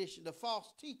addition. The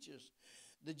false teachers,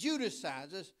 the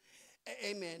Judaizers,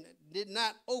 amen, did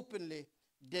not openly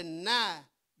deny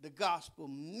the gospel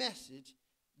message.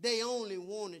 They only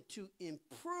wanted to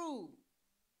improve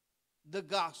the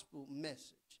gospel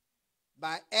message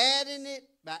by adding it,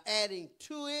 by adding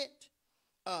to it,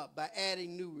 by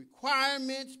adding new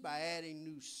requirements, by adding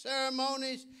new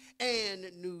ceremonies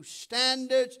and new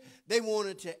standards. They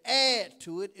wanted to add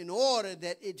to it in order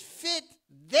that it fit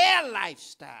their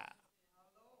lifestyle,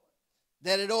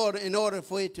 that in order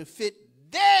for it to fit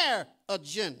their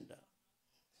agenda.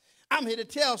 I'm here to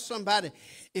tell somebody,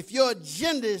 if your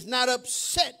agenda is not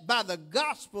upset by the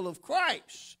gospel of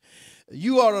Christ,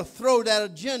 you ought to throw that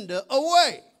agenda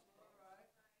away.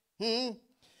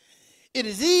 It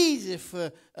is easy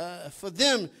for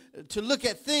them to look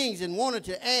at things and wanted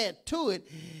to add to it.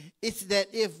 It's that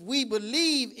if we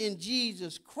believe in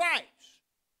Jesus Christ,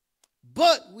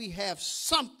 but we have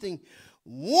something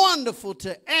wonderful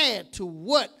to add to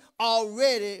what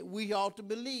already we ought to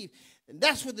believe. And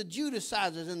that's what the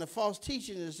Judaizers and the false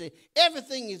teachers say.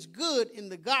 Everything is good in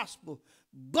the gospel,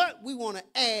 but we want to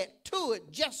add to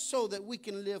it just so that we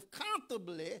can live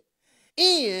comfortably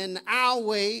in our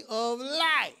way of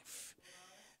life.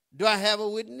 Do I have a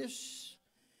witness?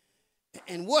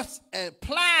 And what's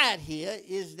applied here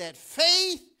is that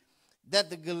faith that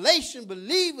the Galatian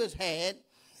believers had,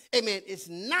 amen, it's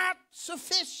not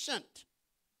sufficient.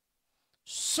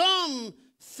 Something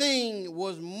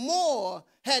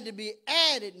had to be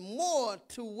added more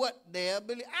to what they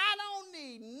believe. I don't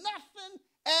need nothing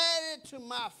added to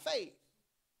my faith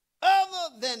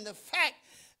other than the fact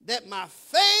that my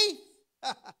faith,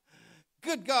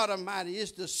 good God Almighty,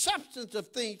 is the substance of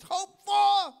things hoped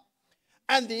for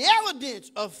and the evidence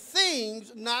of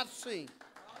things not seen.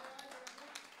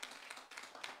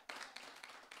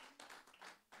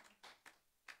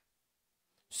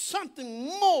 Something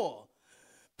more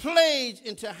plays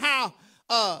into how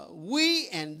we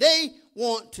and they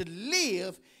want to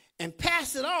live and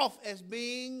pass it off as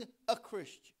being a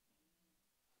Christian.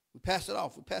 We pass it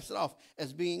off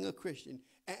as being a Christian.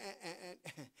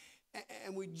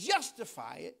 And we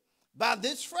justify it by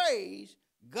this phrase,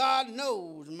 God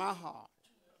knows my heart.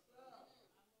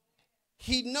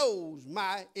 He knows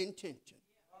my intention.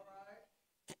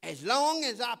 As long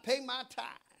as I pay my tithe,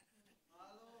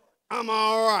 I'm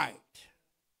all right.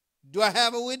 Do I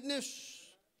have a witness?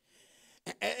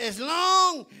 As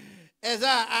long as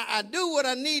I do what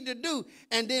I need to do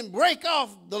and then break off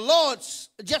the Lord's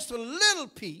just a little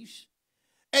piece,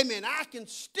 amen, I can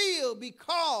still be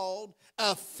called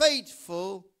a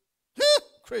faithful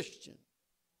Christian.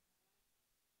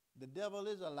 The devil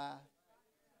is a lie.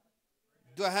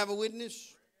 Do I have a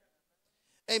witness?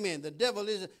 Amen. The devil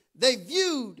is they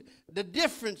viewed the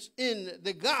difference in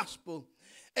the gospel,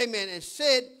 amen, and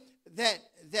said that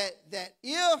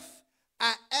if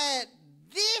I add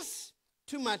this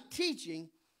to my teaching,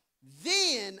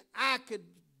 then I could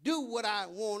do what I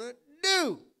want to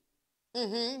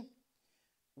do.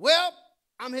 Well,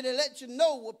 I'm here to let you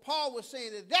know what Paul was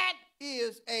saying, that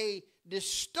is a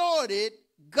distorted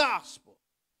gospel.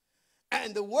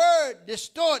 And the word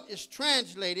distort is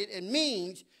translated and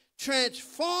means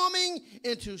transforming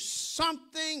into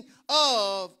something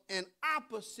of an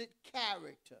opposite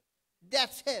character.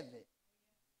 That's heavy.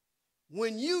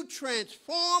 When you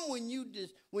transform, when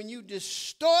you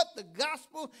distort the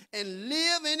gospel and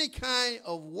live any kind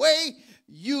of way,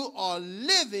 you are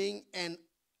living an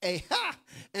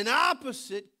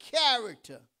opposite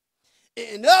character.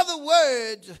 In other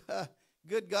words,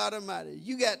 good God Almighty,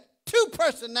 you got two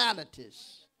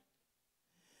personalities.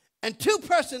 And two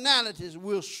personalities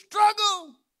will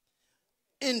struggle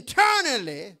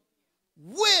internally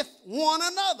with one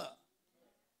another.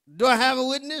 Do I have a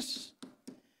witness?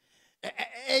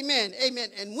 Amen. Amen.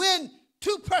 And when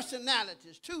two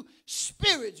personalities, two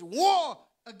spirits war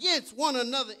against one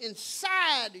another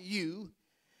inside you,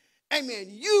 amen,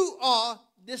 you are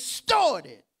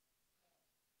distorted.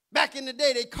 Back in the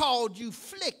day, they called you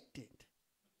afflicted.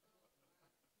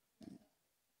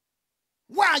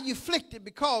 Why are you afflicted?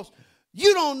 Because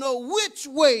you don't know which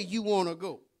way you want to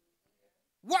go.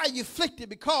 Why are you afflicted?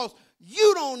 Because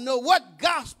you don't know what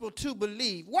gospel to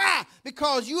believe. Why?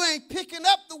 Because you ain't picking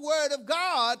up the word of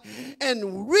God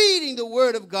and reading the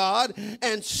word of God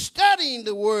and studying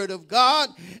the word of God.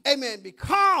 Amen.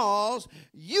 Because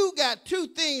you got two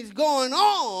things going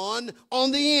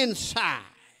on the inside.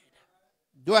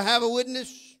 Do I have a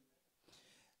witness?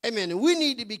 Amen. And we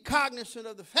need to be cognizant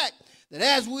of the fact that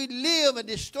as we live a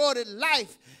distorted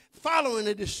life, following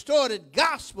a distorted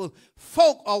gospel,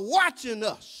 folk are watching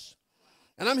us.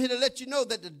 And I'm here to let you know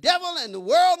that the devil and the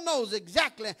world knows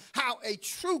exactly how a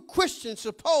true Christian's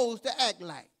supposed to act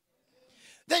like.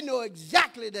 They know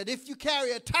exactly that if you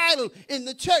carry a title in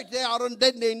the church,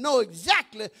 they know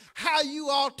exactly how you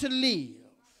ought to live.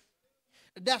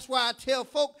 That's why I tell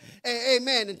folk,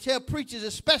 amen, and tell preachers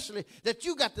especially, that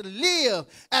you got to live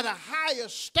at a higher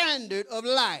standard of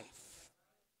life.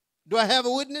 Do I have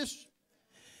a witness?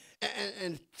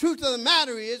 And truth of the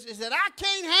matter is that I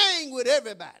can't hang with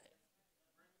everybody.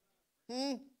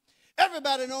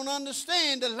 Everybody don't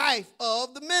understand the life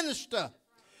of the minister.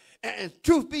 And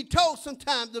truth be told,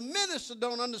 sometimes the minister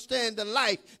don't understand the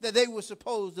life that they were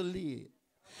supposed to live.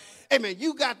 Amen.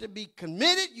 You got to be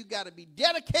committed. You got to be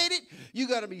dedicated. You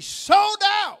got to be sold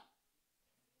out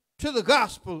to the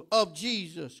gospel of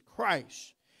Jesus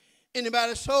Christ.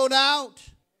 Anybody sold out?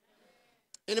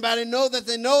 Anybody know that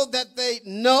they know that they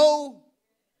know?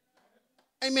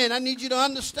 Amen. I need you to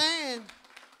understand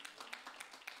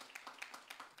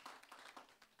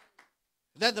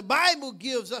that the Bible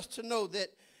gives us to know that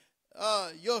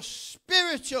your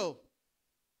spiritual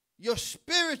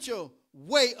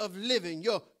way of living,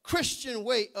 your Christian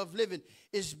way of living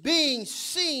is being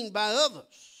seen by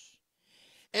others.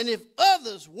 And if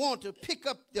others want to pick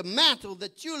up the mantle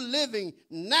that you're living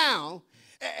now,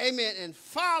 amen, and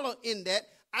follow in that,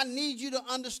 I need you to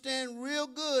understand real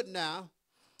good now,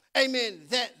 amen,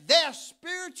 that their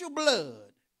spiritual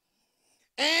blood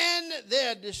and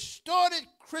their distorted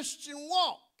Christian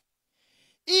walk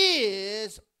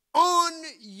is on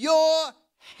your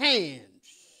hands.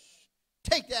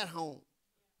 Take that home.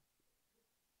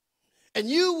 And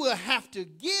you will have to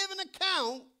give an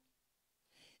account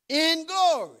in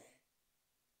glory.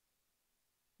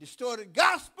 Distorted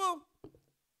gospel,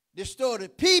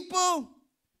 distorted people,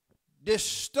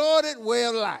 distorted way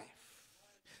of life.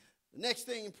 The next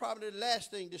thing, and probably the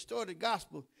last thing, distorted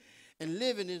gospel and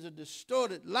living is a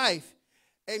distorted life,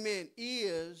 amen,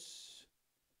 is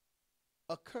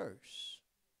a curse.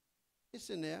 It's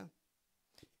in there.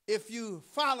 If you're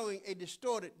following a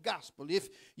distorted gospel, if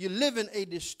you're living a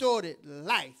distorted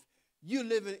life, you're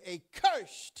living a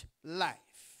cursed life.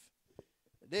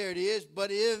 There it is.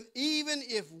 But even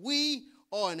if we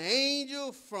or an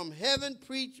angel from heaven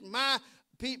preach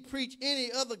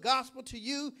any other gospel to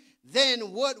you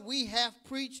than what we have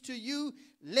preached to you,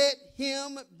 let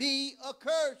him be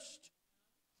accursed.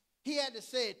 He had to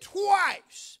say it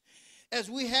twice. As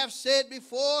we have said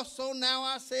before, so now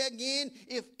I say again,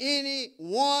 if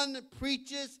anyone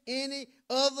preaches any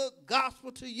other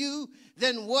gospel to you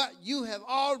than what you have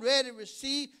already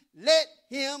received, let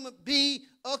him be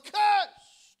accursed.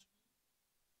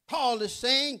 Paul is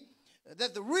saying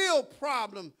that the real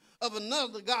problem of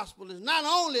another gospel is not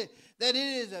only that it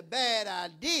is a bad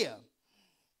idea,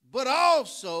 but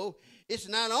also it's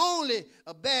not only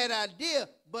a bad idea,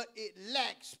 but it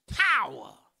lacks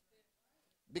power.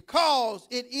 Because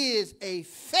it is a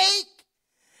fake,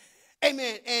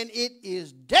 amen, and it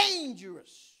is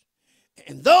dangerous.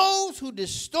 And those who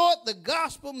distort the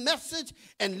gospel message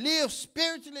and live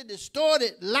spiritually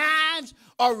distorted lives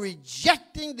are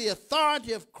rejecting the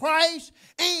authority of Christ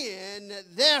and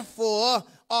therefore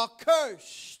are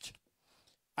cursed.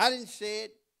 I didn't say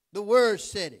it. The word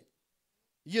said it.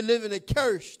 You're living a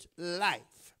cursed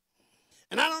life.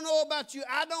 And I don't know about you.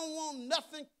 I don't want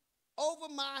nothing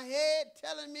over my head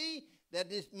telling me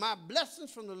that my blessings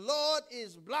from the Lord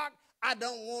is blocked. I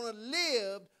don't want to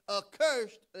live a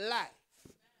cursed life.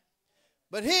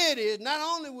 But here it is. Not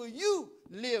only will you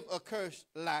live a cursed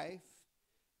life,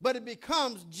 but it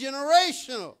becomes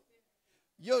generational.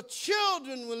 Your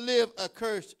children will live a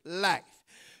cursed life.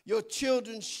 Your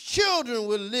children's children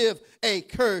will live a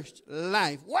cursed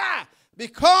life. Why?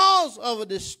 Because of a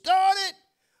distorted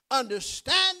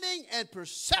understanding and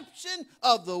perception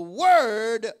of the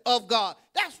word of God.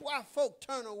 That's why folk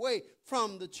turn away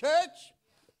from the church,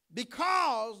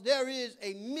 because there is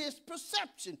a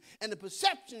misperception. And the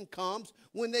perception comes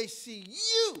when they see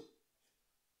you,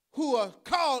 who are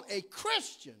called a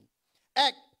Christian,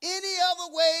 act any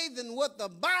other way than what the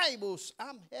Bible says.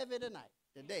 I'm heavy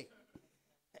today.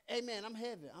 Amen. I'm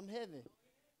heavy.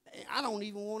 I don't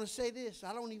even want to say this.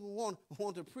 I don't even want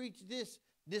to preach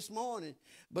this morning.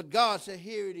 But God said,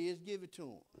 here it is. Give it to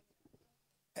him.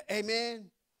 Amen.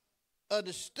 A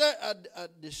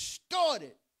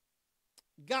distorted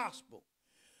gospel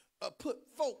put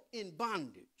folk in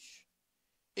bondage.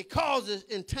 It causes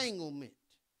entanglement.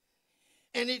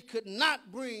 And it could not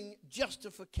bring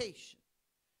justification.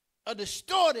 A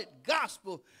distorted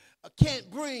gospel can't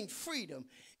bring freedom.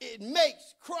 It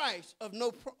makes Christ of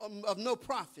no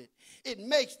profit. It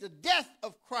makes the death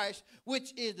of Christ,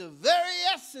 which is the very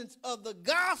essence of the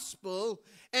gospel,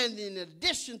 and in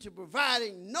addition to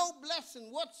providing no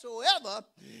blessing whatsoever,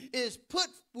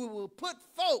 we will put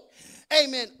folk,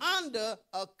 amen, under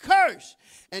a curse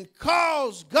and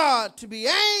cause God to be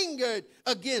angered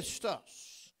against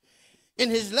us. In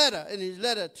his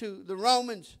letter to the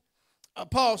Romans,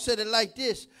 Paul said it like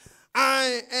this: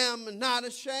 I am not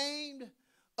ashamed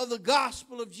of the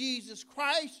gospel of Jesus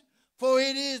Christ, for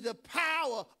it is the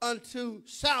power unto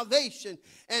salvation,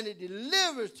 and it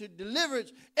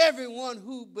delivers everyone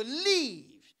who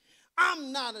believes.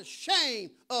 I'm not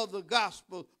ashamed of the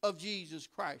gospel of Jesus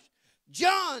Christ.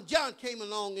 John came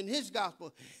along in his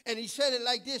gospel, and he said it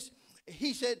like this.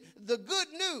 He said, the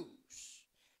good news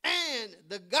and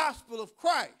the gospel of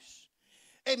Christ,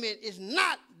 amen, is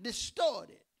not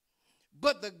distorted.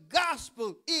 But the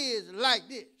gospel is like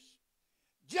this.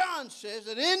 John says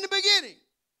that in the beginning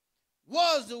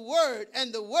was the Word,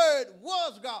 and the Word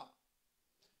was God.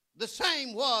 The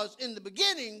same was in the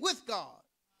beginning with God.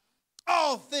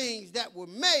 All things that were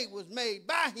made was made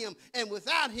by him, and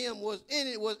without him was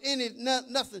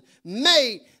nothing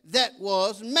made that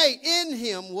was made. In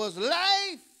him was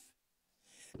life,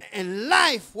 and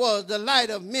life was the light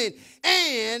of men,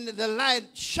 and the light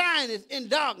shineth in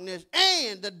darkness,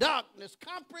 and the darkness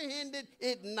comprehended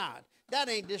it not. That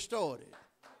ain't distorted.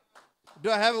 Do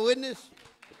I have a witness?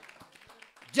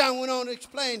 John went on to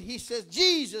explain. He says,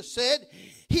 Jesus said,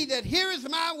 he that heareth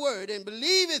my word and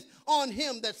believeth on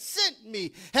him that sent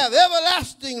me have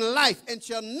everlasting life, and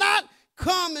shall not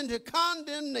come into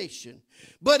condemnation,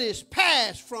 but is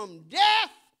passed from death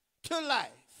to life.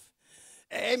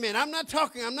 Amen. I'm not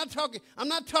talking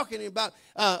about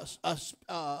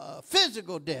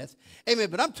physical death. Amen.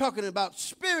 But I'm talking about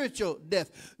spiritual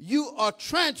death. You are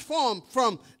transformed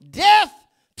from death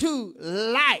to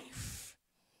life.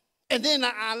 And then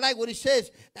I like what he says.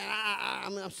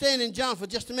 I'm staying in John for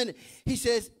just a minute. He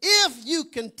says, if you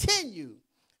continue,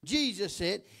 Jesus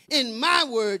said, in my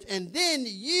words, and then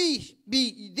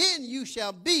you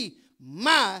shall be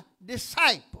my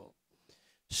disciple.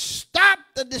 Stop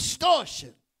the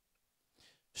distortion.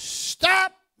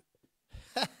 Stop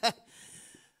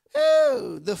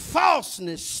the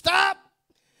falseness. Stop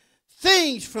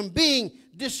things from being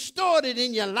distorted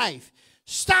in your life.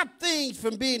 Stop things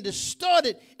from being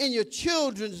distorted in your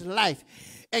children's life.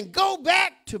 And go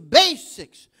back to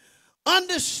basics.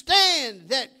 Understand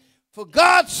that for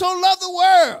God so loved the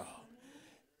world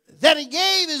that he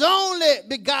gave his only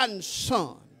begotten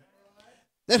Son,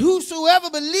 that whosoever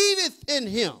believeth in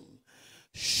him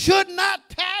should not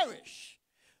perish,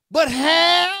 but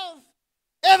have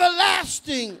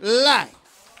everlasting life.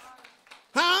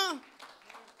 Huh?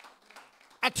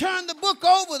 I turned the book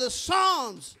over to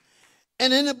Psalms,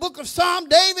 and in the book of Psalm,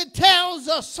 David tells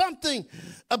us something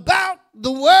about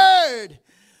the Word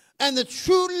and the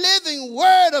true living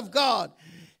Word of God.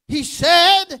 He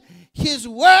said, his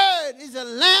Word is a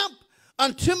lamp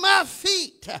unto my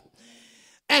feet,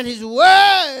 and his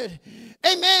Word,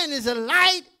 amen, is a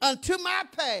light unto my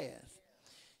path.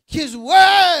 His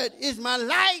Word is my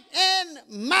light and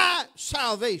my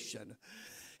salvation.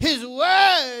 His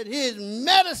Word is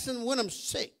medicine when I'm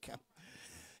sick.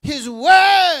 His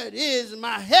Word is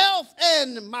my health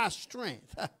and my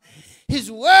strength.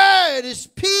 His Word is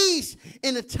peace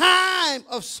in a time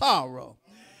of sorrow.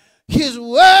 His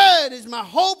Word is my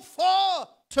hope for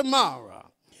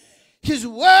tomorrow. His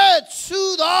Word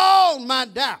soothes all my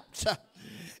doubts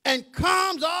and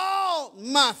calms all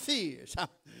my fears.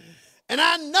 And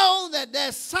I know that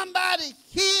there's somebody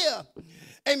here,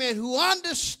 amen, who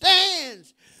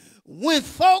understands when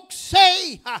folks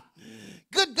say,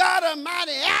 good God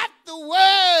Almighty, at the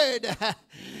word,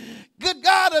 good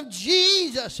God of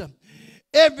Jesus,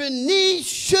 every knee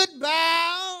should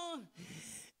bow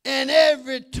and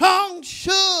every tongue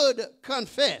should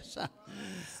confess.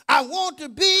 I want to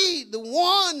be the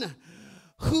one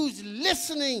who's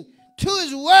listening to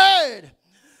his word.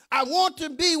 I want to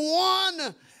be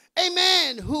one,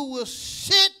 amen, who will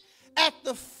sit at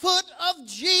the foot of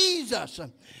Jesus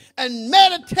and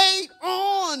meditate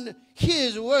on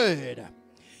his word.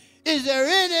 Is there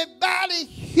anybody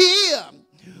here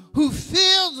who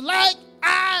feels like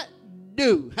I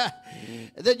do?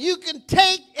 That you can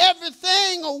take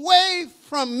everything away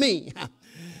from me.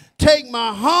 Take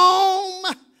my home,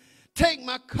 take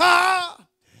my car,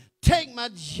 take my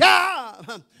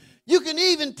job. You can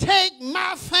even take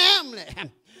my family.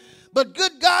 But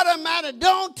good God Almighty,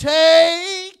 don't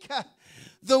take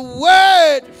the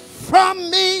word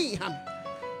from me,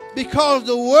 because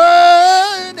the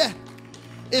word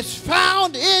is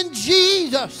found in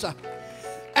Jesus,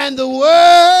 and the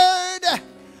word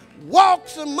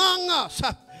walks among us,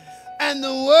 and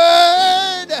the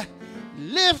word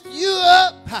lifts you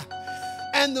up,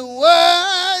 and the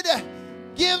word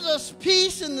gives us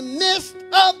peace in the midst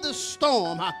of the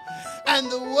storm,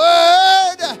 and the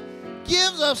word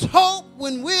gives us hope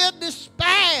when we're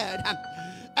despaired,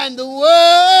 and the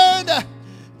word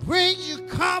brings you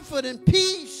comfort and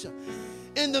peace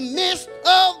in the midst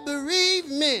of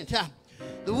bereavement.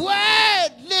 The word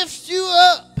lifts you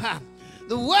up.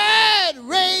 The word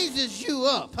raises you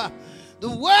up. The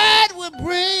word will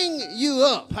bring you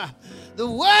up. The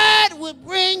word will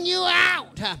bring you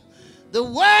out. The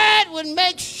word will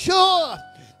make sure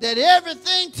that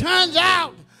everything turns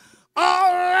out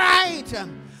all right.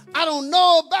 I don't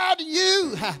know about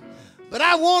you, but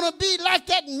I want to be like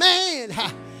that man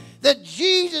that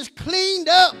Jesus cleaned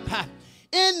up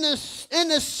in the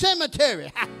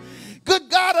cemetery. Good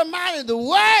God Almighty, the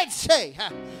word say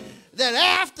that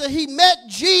after he met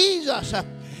Jesus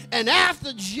and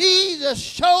after Jesus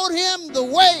showed him the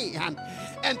way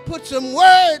and put some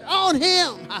word on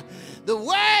him, the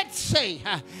word say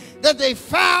that they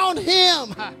found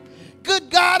him, good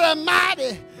God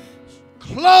Almighty,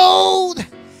 clothed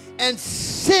and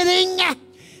sitting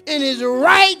in his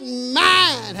right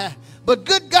mind. But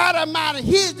good God Almighty,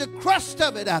 here's the crust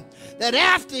of it, that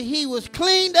after he was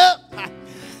cleaned up,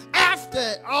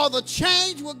 after all the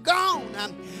chains were gone,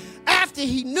 after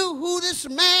he knew who this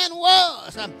man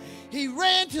was, he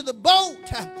ran to the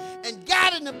boat and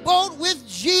got in the boat with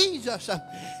Jesus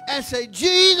and said,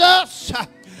 Jesus,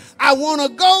 I want to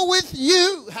go with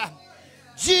you.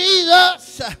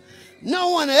 Jesus, no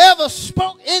one ever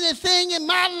spoke anything in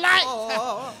my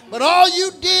life, but all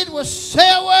you did was say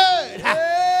a word.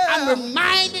 I'm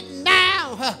reminded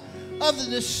now of the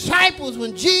disciples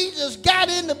when Jesus got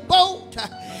in the boat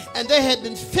and they had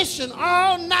been fishing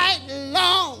all night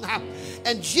long,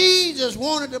 And Jesus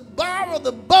wanted to borrow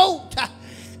the boat.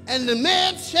 And the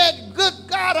man said, good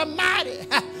God Almighty,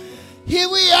 here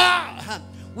we are.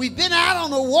 We've been out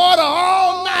on the water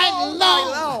all night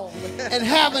long and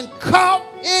haven't caught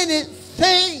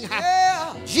anything.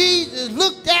 Yeah. Jesus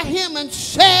looked at him and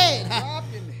said,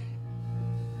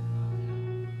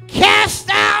 cast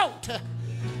out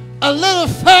a little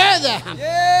further.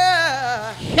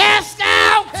 Yeah. Cast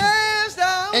out Hands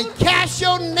down. and cast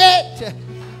your net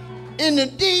in the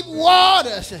deep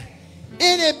waters.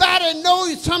 Anybody know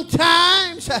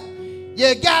sometimes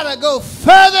you gotta go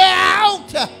further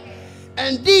out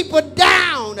and deeper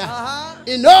down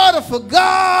in order for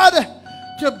God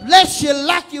to bless you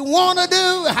like you want to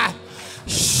do?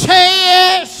 Say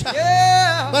yes.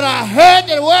 Yeah. But I heard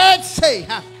the word say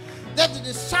that the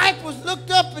disciples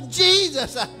looked up at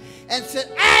Jesus and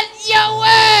said, at your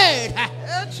word,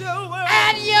 At your word.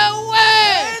 at your word,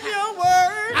 At your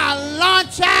word. I'll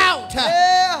launch out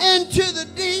into the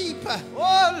deep.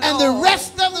 Oh, And the Lord.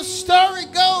 rest of the story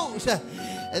goes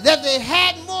that they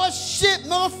had more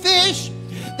fish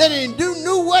than they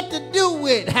knew what to do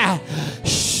with.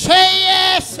 Say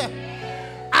yes.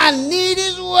 I need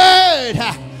his word.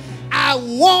 I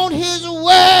want his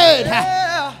word.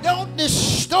 Yeah. Don't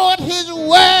distort his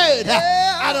word.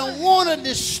 Yeah. I don't want a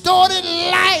distorted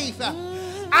life.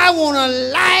 I want a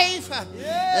life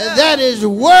that is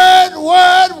word,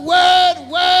 word, word,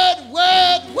 word,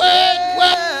 word, word, word.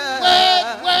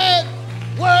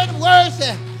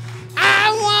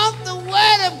 I want the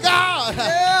word of God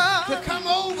to come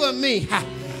over me.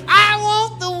 I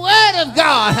want the word of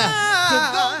God to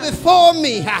go before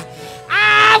me.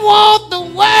 I want the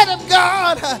word of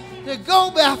God to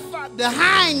go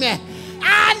behind me.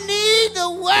 I need the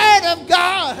word of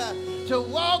God to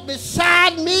walk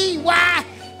beside me. Why?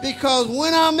 Because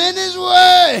when I'm in his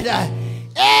word,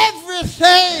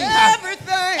 everything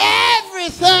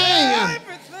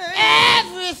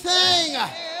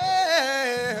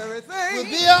will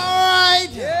be all right.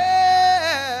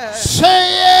 Yeah.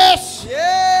 Say yes.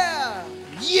 Yeah.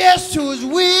 Yes to his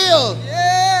will.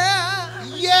 Yeah.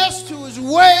 Yes to his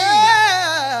way.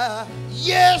 Yeah.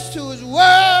 Yes to his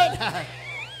word.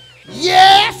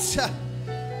 Yes.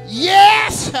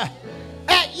 Yes.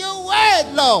 At your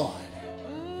word, Lord.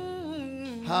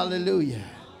 Hallelujah.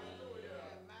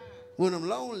 When I'm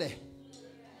lonely,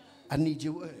 I need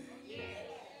your word.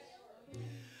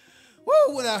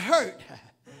 Woo, when I hurt,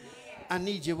 I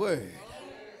need your word.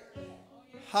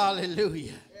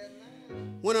 Hallelujah.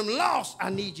 When I'm lost, I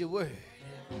need your word.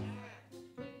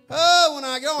 Oh, when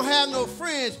I don't have no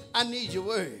friends, I need your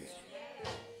word.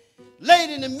 Late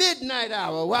in the midnight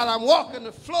hour, while I'm walking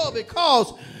the floor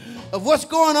because of what's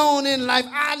going on in life,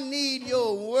 I need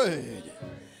your word.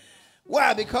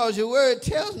 Why? Because your word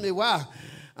tells me while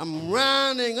I'm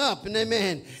rounding up, and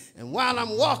amen, and while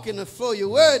I'm walking the floor, your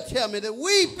word tells me that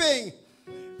weeping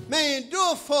may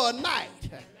endure for a night,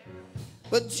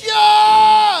 but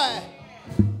joy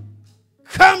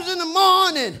comes in the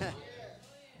morning.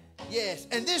 Yes,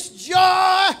 and this joy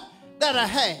that I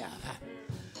have,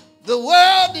 the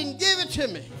world didn't give it to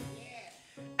me,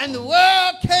 and the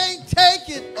world can't take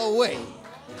it away.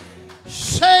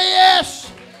 Say yes.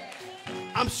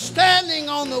 I'm standing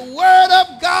on the word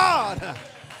of God.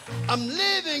 I'm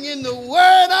living in the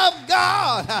word of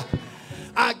God.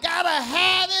 I gotta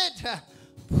have it.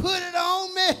 Put it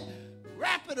on me.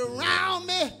 Wrap it around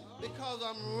me, because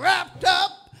I'm wrapped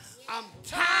up, I'm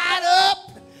tied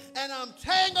up, and I'm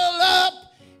tangled up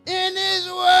in his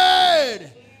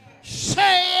word.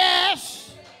 Say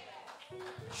yes.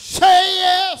 Say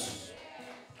yes.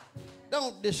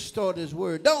 Don't distort his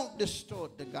word. Don't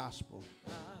distort the gospel.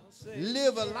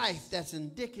 Live a life that's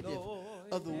indicative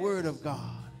of the word of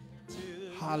God.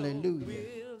 Hallelujah.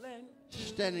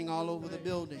 Standing all over the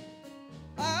building.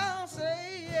 I'll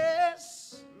say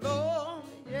yes, Lord,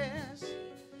 yes.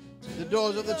 The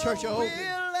doors of the church are open.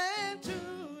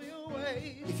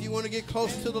 If you want to get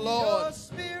close to the Lord,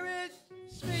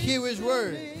 hear his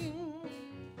word.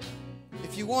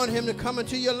 If you want him to come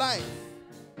into your life,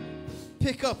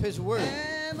 pick up his word.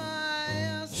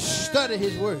 Study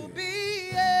his word.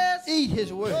 Eat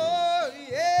his word.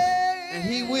 And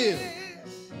he will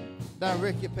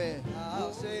direct your path.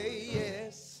 I'll say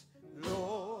yes,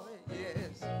 Lord,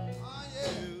 yes. Oh,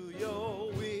 yeah. To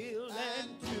your will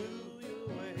and to your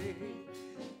way.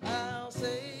 I'll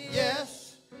say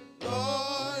Yes,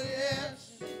 Lord,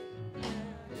 yes.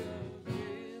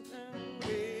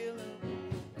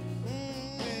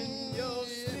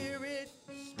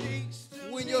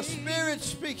 When your spirit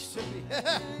speaks to me.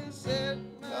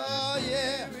 Oh,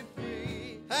 yeah.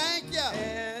 Thank you.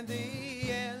 And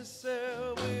the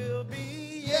answer will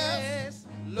be Yes,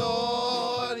 Lord.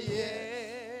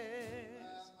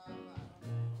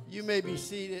 You may be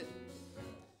seated.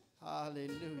 Hallelujah.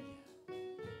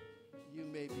 You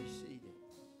may be seated.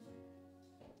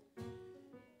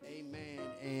 Amen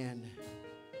and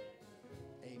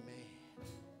amen.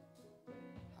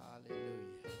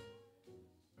 Hallelujah.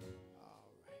 All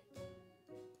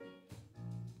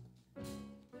right.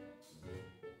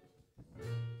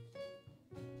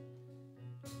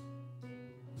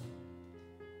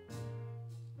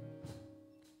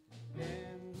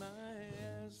 And my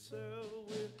answer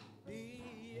will be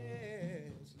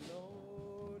yes,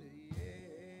 Lord, yes.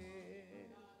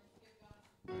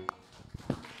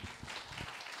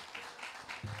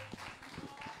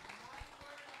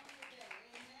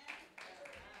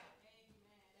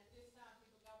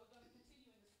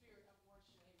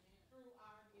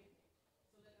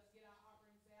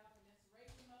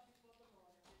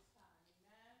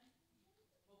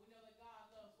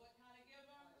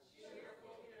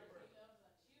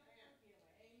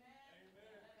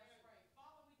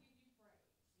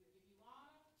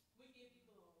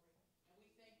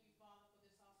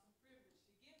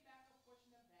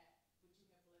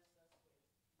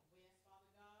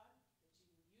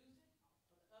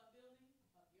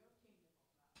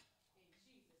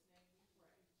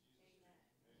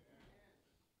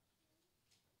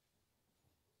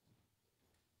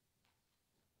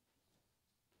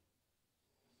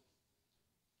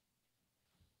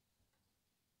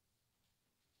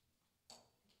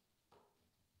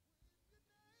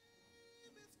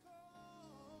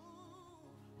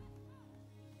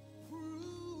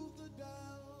 Prove the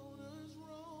doubters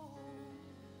wrong.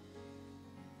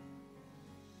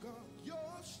 God,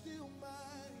 you're still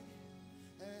mighty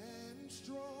and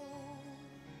strong.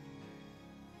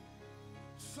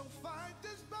 So fight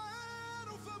this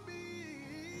battle for me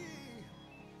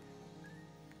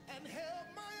and help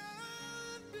my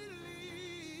unbelief,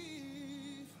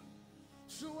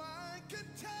 so I can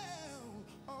tell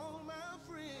all my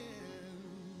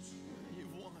friends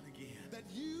you've won again, that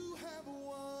you have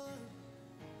won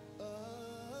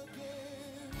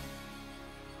again.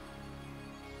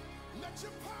 Let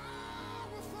your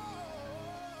power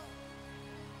fall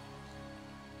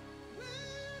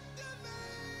when the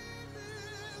name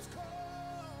is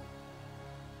called.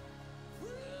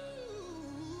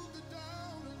 Prove the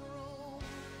doubters wrong.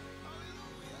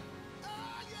 Hallelujah.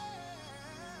 Ah,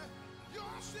 yeah.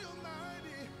 You're still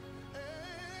mighty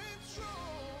and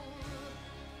strong.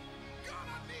 God,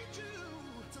 I need you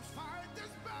to fight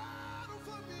this battle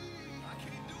for me. I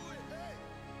can't do it. Hey.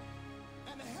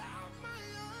 And help my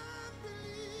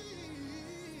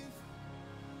unbelief,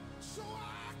 so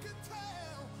I can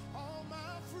tell all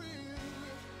my friends.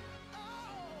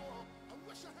 Oh, I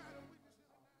wish I had a witness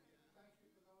tonight. Thank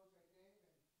you for those that gave and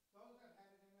those that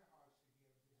had it in their hearts to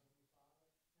give, dear Heavenly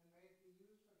Father. And may it be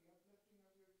used for the uplifting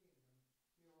of your kingdom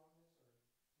here on this earth.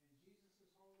 In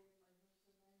Jesus' holy and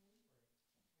magnificent name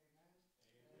we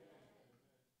pray. Amen.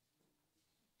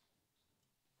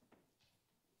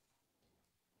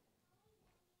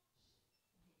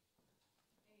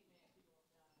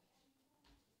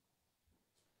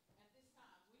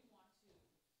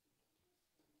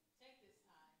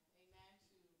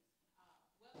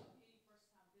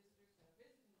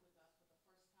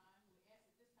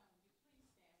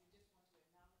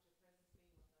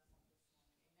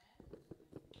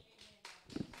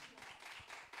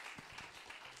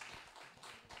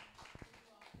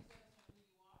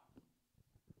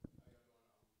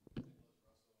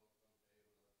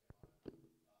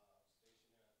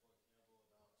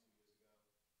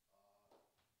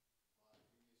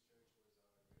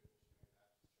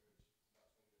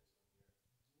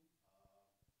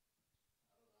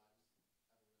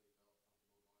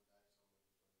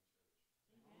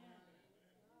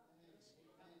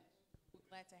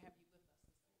 Glad to have you with us.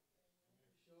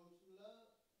 Show them some love.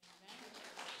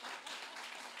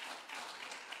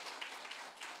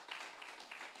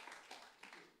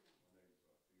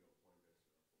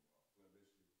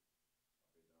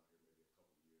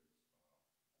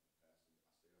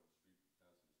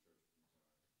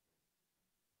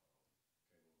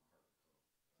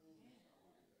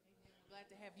 Glad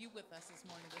to have you with us this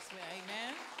morning this way.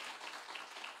 Amen.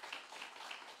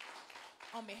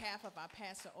 On behalf of our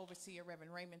pastor, overseer,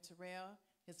 Reverend Raymond Terrell,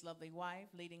 his lovely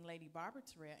wife, leading lady Barbara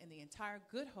Terrell, and the entire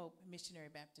Good Hope Missionary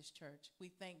Baptist Church,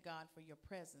 we thank God for your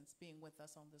presence being with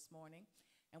us on this morning.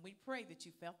 And we pray that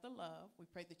you felt the love. We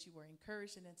pray that you were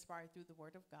encouraged and inspired through the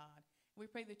word of God. We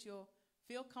pray that you'll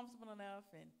feel comfortable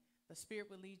enough and the Spirit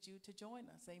will lead you to join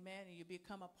us. Amen. And you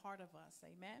become a part of us.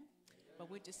 Amen. But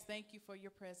we just thank you for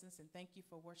your presence and thank you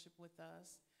for worship with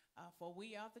us. For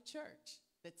we are the church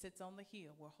that sits on the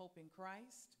hill where hope in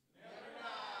Christ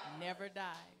never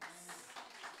dies.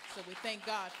 So we thank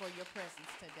God for your presence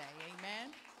today.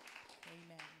 Amen.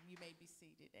 Amen. You may be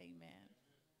seated. Amen.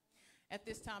 At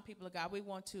this time, people of God, we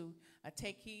want to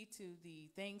take heed to the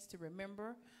things to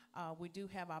remember. We do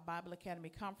have our Bible Academy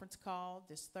conference call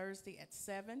this Thursday at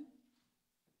 7.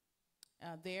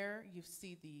 There you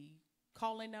see the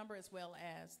calling number as well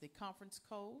as the conference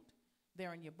code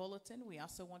there in your bulletin. We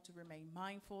also want to remain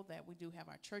mindful that we do have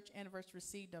our church anniversary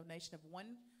seed donation of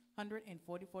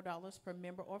 $144 per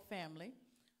member or family.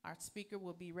 Our speaker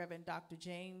will be Reverend Dr.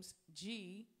 James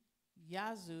G.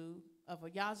 Yazoo of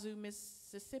Yazoo,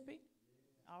 Mississippi.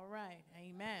 All right,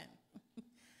 amen.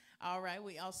 All right,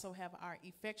 we also have our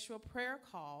effectual prayer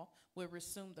call. Will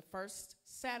resume the first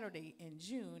Saturday in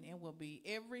June and will be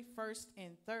every first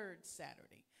and third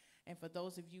Saturday. And for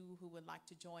those of you who would like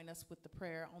to join us with the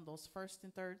prayer on those first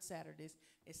and third Saturdays,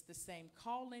 it's the same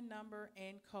call-in number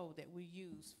and code that we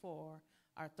use for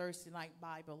our Thursday Night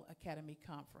Bible Academy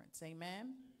Conference.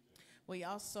 Amen. We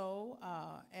also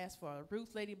ask for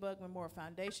Ruth Ladybug Memorial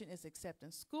Foundation is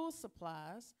accepting school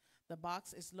supplies. The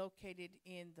box is located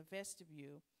in the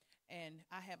vestibule. And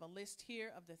I have a list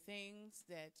here of the things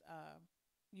that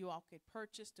you all could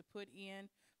purchase to put in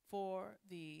for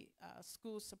the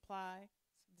school supply.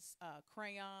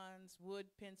 Crayons, wood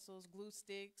pencils, glue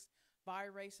sticks, bar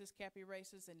erasers, cap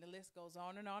erasers, and the list goes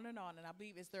on and on and on. And I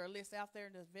believe, is there a list out there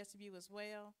in the vestibule as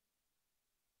well?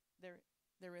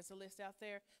 There is a list out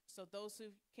there. So those who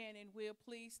can and will,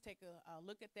 please take a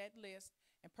look at that list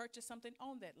and purchase something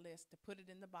on that list to put it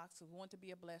in the box. We want to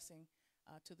be a blessing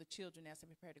to the children as they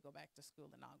prepare to go back to school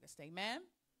in August. Amen?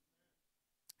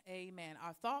 Amen.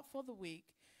 Our thought for the week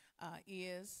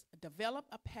is develop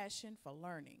a passion for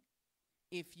learning.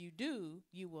 If you do,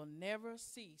 you will never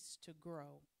cease to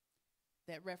grow.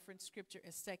 That reference scripture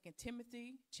is 2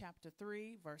 Timothy chapter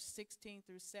 3, verse 16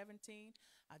 through 17.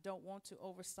 I don't want to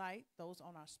oversight those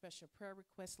on our special prayer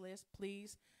request list.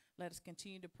 Please let us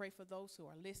continue to pray for those who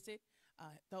are listed.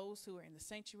 Those who are in the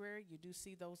sanctuary, you do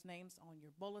see those names on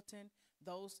your bulletin.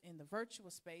 Those in the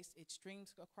virtual space, it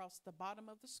streams across the bottom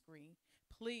of the screen.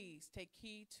 Please take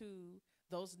heed to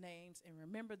those names and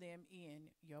remember them in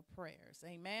your prayers.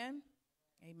 Amen.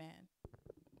 Amen.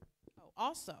 Oh,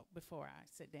 also, before I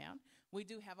sit down, we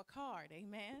do have a card.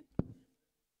 Amen.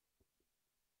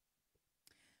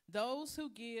 Those who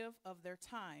give of their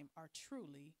time are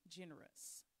truly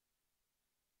generous.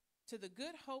 To the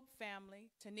Good Hope family,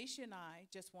 Tanisha and I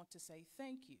just want to say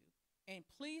thank you. And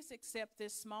please accept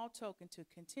this small token to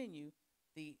continue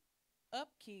the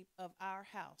upkeep of our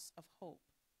house of hope.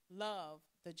 Love,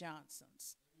 the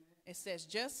Johnsons. It says,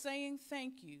 just saying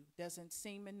thank you doesn't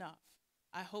seem enough.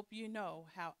 I hope you know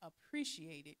how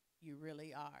appreciated you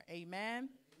really are. Amen.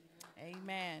 Amen.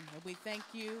 Amen. And we thank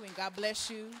you and God bless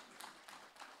you.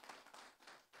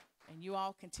 And you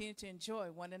all continue to enjoy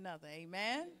one another.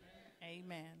 Amen. Amen.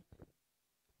 Amen.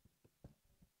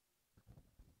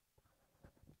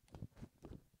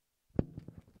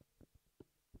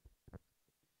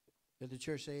 Let the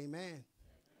church say amen. Amen.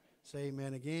 Say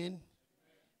amen again. Amen.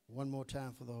 One more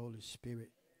time for the Holy Spirit.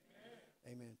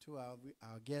 Amen. To our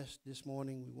guests this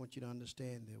morning, we want you to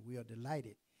understand that we are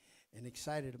delighted and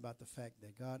excited about the fact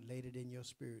that God laid it in your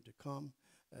spirit to come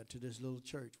to this little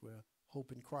church where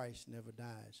hope in Christ never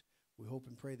dies. We hope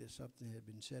and pray that something has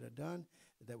been said or done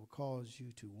that will cause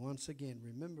you to once again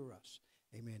remember us.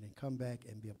 Amen. And come back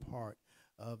and be a part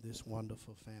of this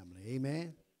wonderful family.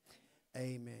 Amen.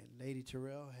 Amen. Lady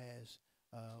TERRELL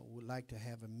would like to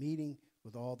have a meeting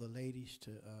with all the ladies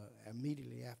to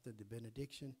immediately after the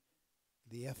benediction.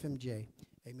 The FMJ,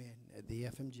 amen, the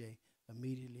FMJ,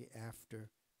 immediately after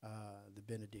the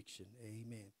benediction,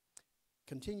 amen.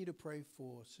 Continue to pray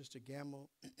for Sister Gamble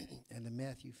and the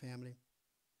Matthew family,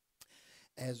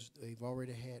 as they've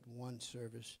already had one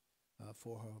service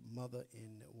for her mother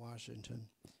in Washington,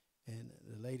 and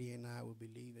the lady and I will be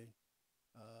leaving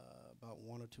about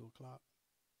 1 or 2 o'clock,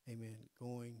 amen,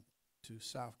 going to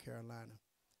South Carolina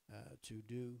to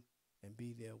do and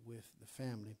be there with the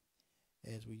family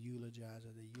as they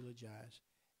eulogize,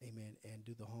 amen, and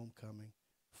do the homecoming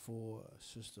for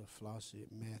Sister Flossie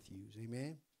Matthews,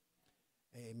 amen.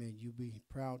 Amen. You be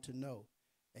proud to know,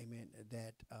 amen,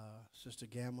 that Sister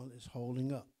Gamble is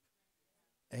holding up.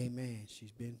 Amen.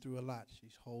 She's been through a lot.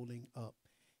 She's holding up.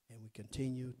 And we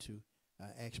continue to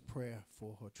ask prayer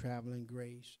for her traveling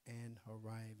grace and her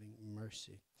arriving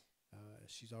mercy.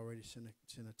 She's already sent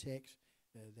a text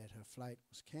that her flight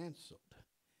was canceled.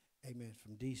 Amen,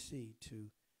 from D.C.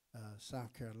 to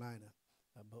South Carolina.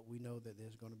 But we know that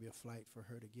there's going to be a flight for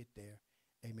her to get there,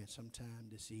 amen, sometime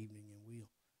this evening, and we'll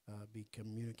be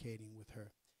communicating with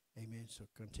her. Amen. So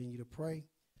continue to pray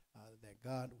that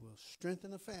God will strengthen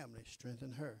the family,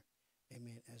 strengthen her,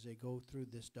 amen, as they go through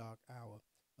this dark hour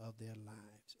of their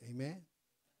lives. Amen?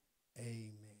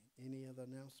 Amen. Any other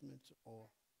announcements or?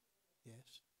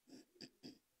 Yes.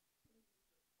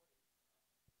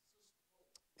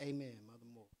 Amen, Mother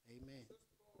Moore. Amen.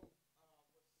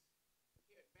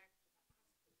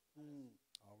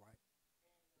 All right.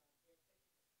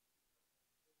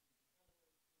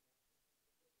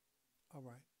 All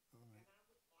right.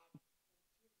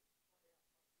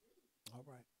 All right. All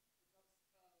right.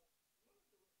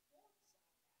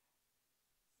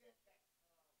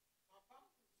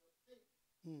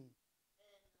 Hmm.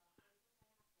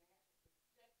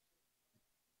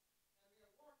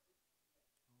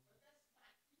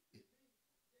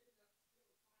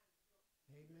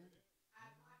 Amen.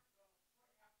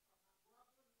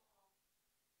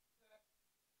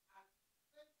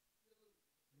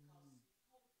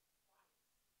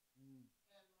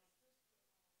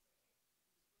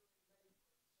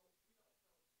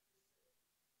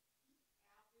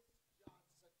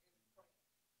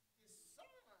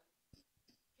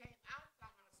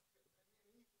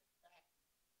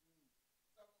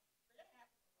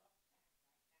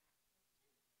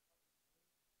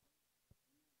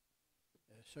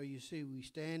 So you see, we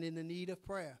stand in the need of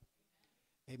prayer.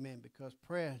 Amen. Because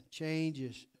prayer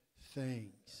changes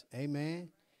things. Amen.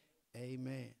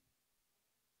 Amen.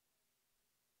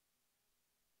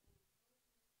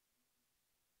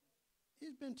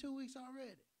 It's been 2 weeks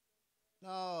already.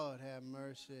 Lord have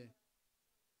mercy.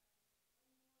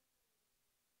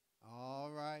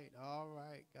 All right. All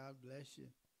right. God bless you.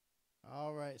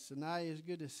 All right. Sanaya, it's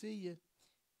good to see you.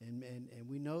 And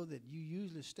we know that you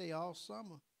usually stay all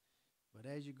summer. But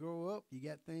as you grow up, you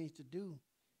got things to do.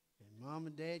 And mom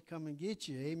and dad come and get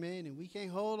you. Amen. And we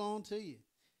can't hold on to you.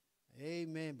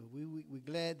 Amen. But we're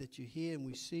glad that you're here and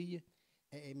we see you.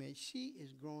 Amen. She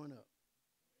is growing up.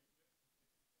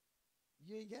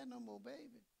 You ain't got no more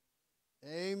baby.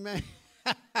 Amen.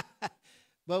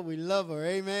 But we love her.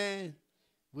 Amen.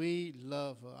 We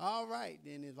love her. All right.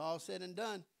 Then it's all said and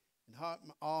done. And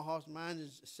all hearts and minds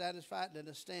is satisfied. Let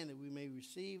us stand that we may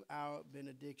receive our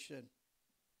benediction.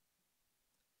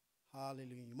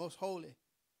 Hallelujah. Most holy,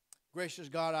 gracious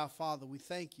God, our Father, we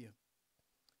thank you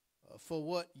for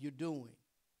what you're doing.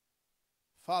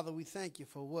 Father, we thank you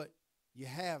for what you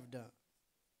have done.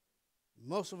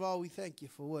 Most of all, we thank you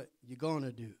for what you're going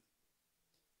to do.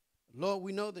 Lord,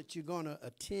 we know that you're going to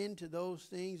attend to those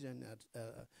things and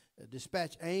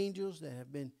dispatch angels that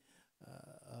have been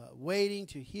waiting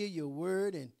to hear your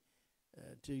word and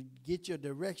to get your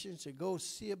directions to go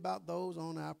see about those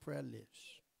on our prayer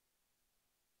list.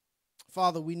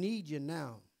 Father, we need you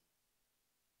now.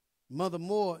 Mother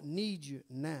Moore needs you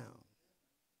now.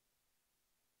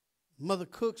 Mother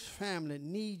Cook's family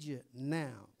needs you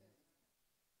now.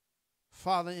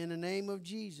 Father, in the name of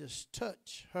Jesus,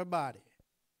 touch her body.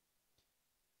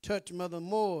 Touch Mother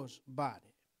Moore's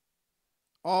body.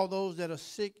 All those that are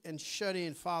sick and shut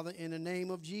in, Father, in the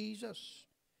name of Jesus,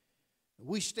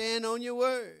 we stand on your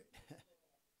word.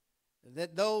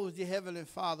 That those, the Heavenly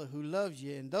Father, who loves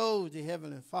you, and those, the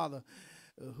Heavenly Father,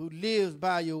 who lives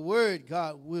by your word,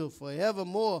 God, will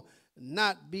forevermore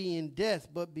not be in death,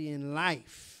 but be in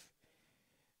life.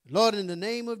 Lord, in the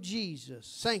name of Jesus,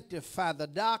 sanctify the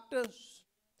doctors,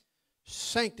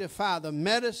 sanctify the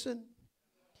medicine,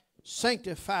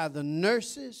 sanctify the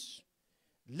nurses.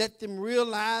 Let them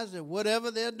realize that whatever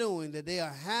they're doing, that they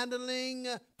are handling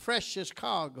precious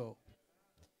cargo.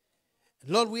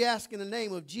 Lord, we ask in the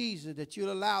name of Jesus that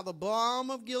you'll allow the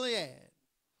balm of Gilead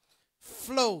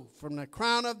flow from the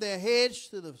crown of their heads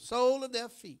to the sole of their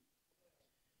feet.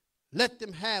 Let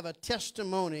them have a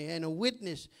testimony and a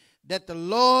witness that the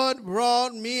Lord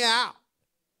brought me out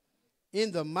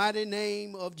in the mighty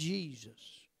name of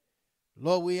Jesus.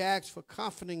 Lord, we ask for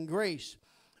comforting grace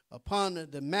upon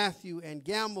the Matthew and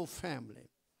Gamble family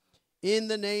in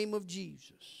the name of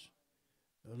Jesus.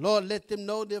 Lord, let them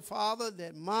know, dear Father,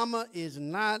 that mama is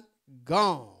not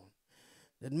gone,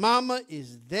 that mama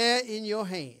is there in your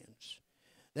hands,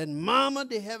 that mama,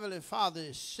 the Heavenly Father,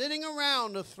 is sitting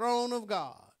around the throne of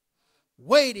God,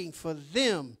 waiting for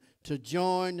them to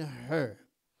join her.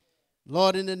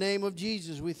 Lord, in the name of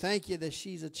Jesus, we thank you that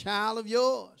she's a child of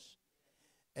yours.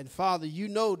 And Father, you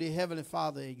know, the Heavenly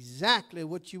Father, exactly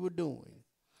what you were doing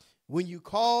when you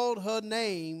called her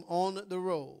name on the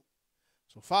roll.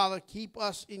 So, Father, keep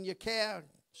us in your care,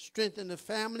 strengthen the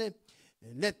family,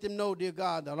 and let them know, dear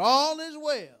God, that all is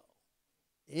well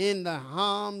in the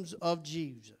arms of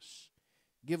Jesus.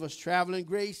 Give us traveling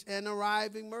grace and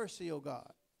arriving mercy, O God.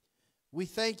 We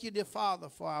thank you, dear Father,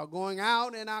 for our going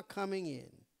out and our coming in.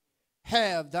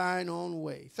 Have thine own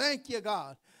way. Thank you,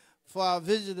 God, for our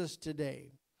visitors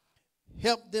today.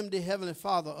 Help them, dear Heavenly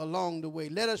Father, along the way.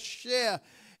 Let us share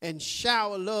and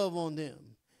shower love on them.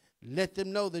 Let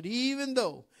them know that even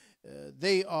though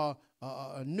they are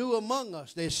new among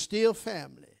us, they're still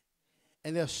family.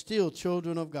 And they're still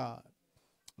children of God.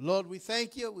 Lord, we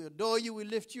thank you. We adore you. We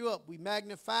lift you up. We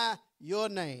magnify your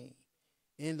name.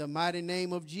 In the mighty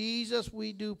name of Jesus,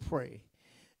 we do pray.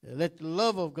 Let the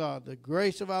love of God, the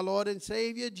grace of our Lord and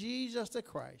Savior, Jesus the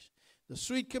Christ, the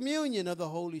sweet communion of the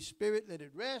Holy Spirit, let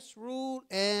it rest, rule,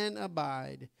 and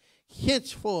abide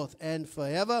henceforth and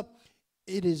forever.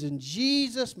 It is in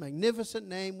Jesus' magnificent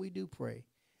name we do pray.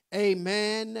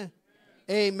 Amen,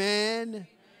 amen,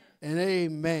 and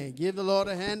amen. Give the Lord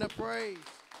a hand of praise.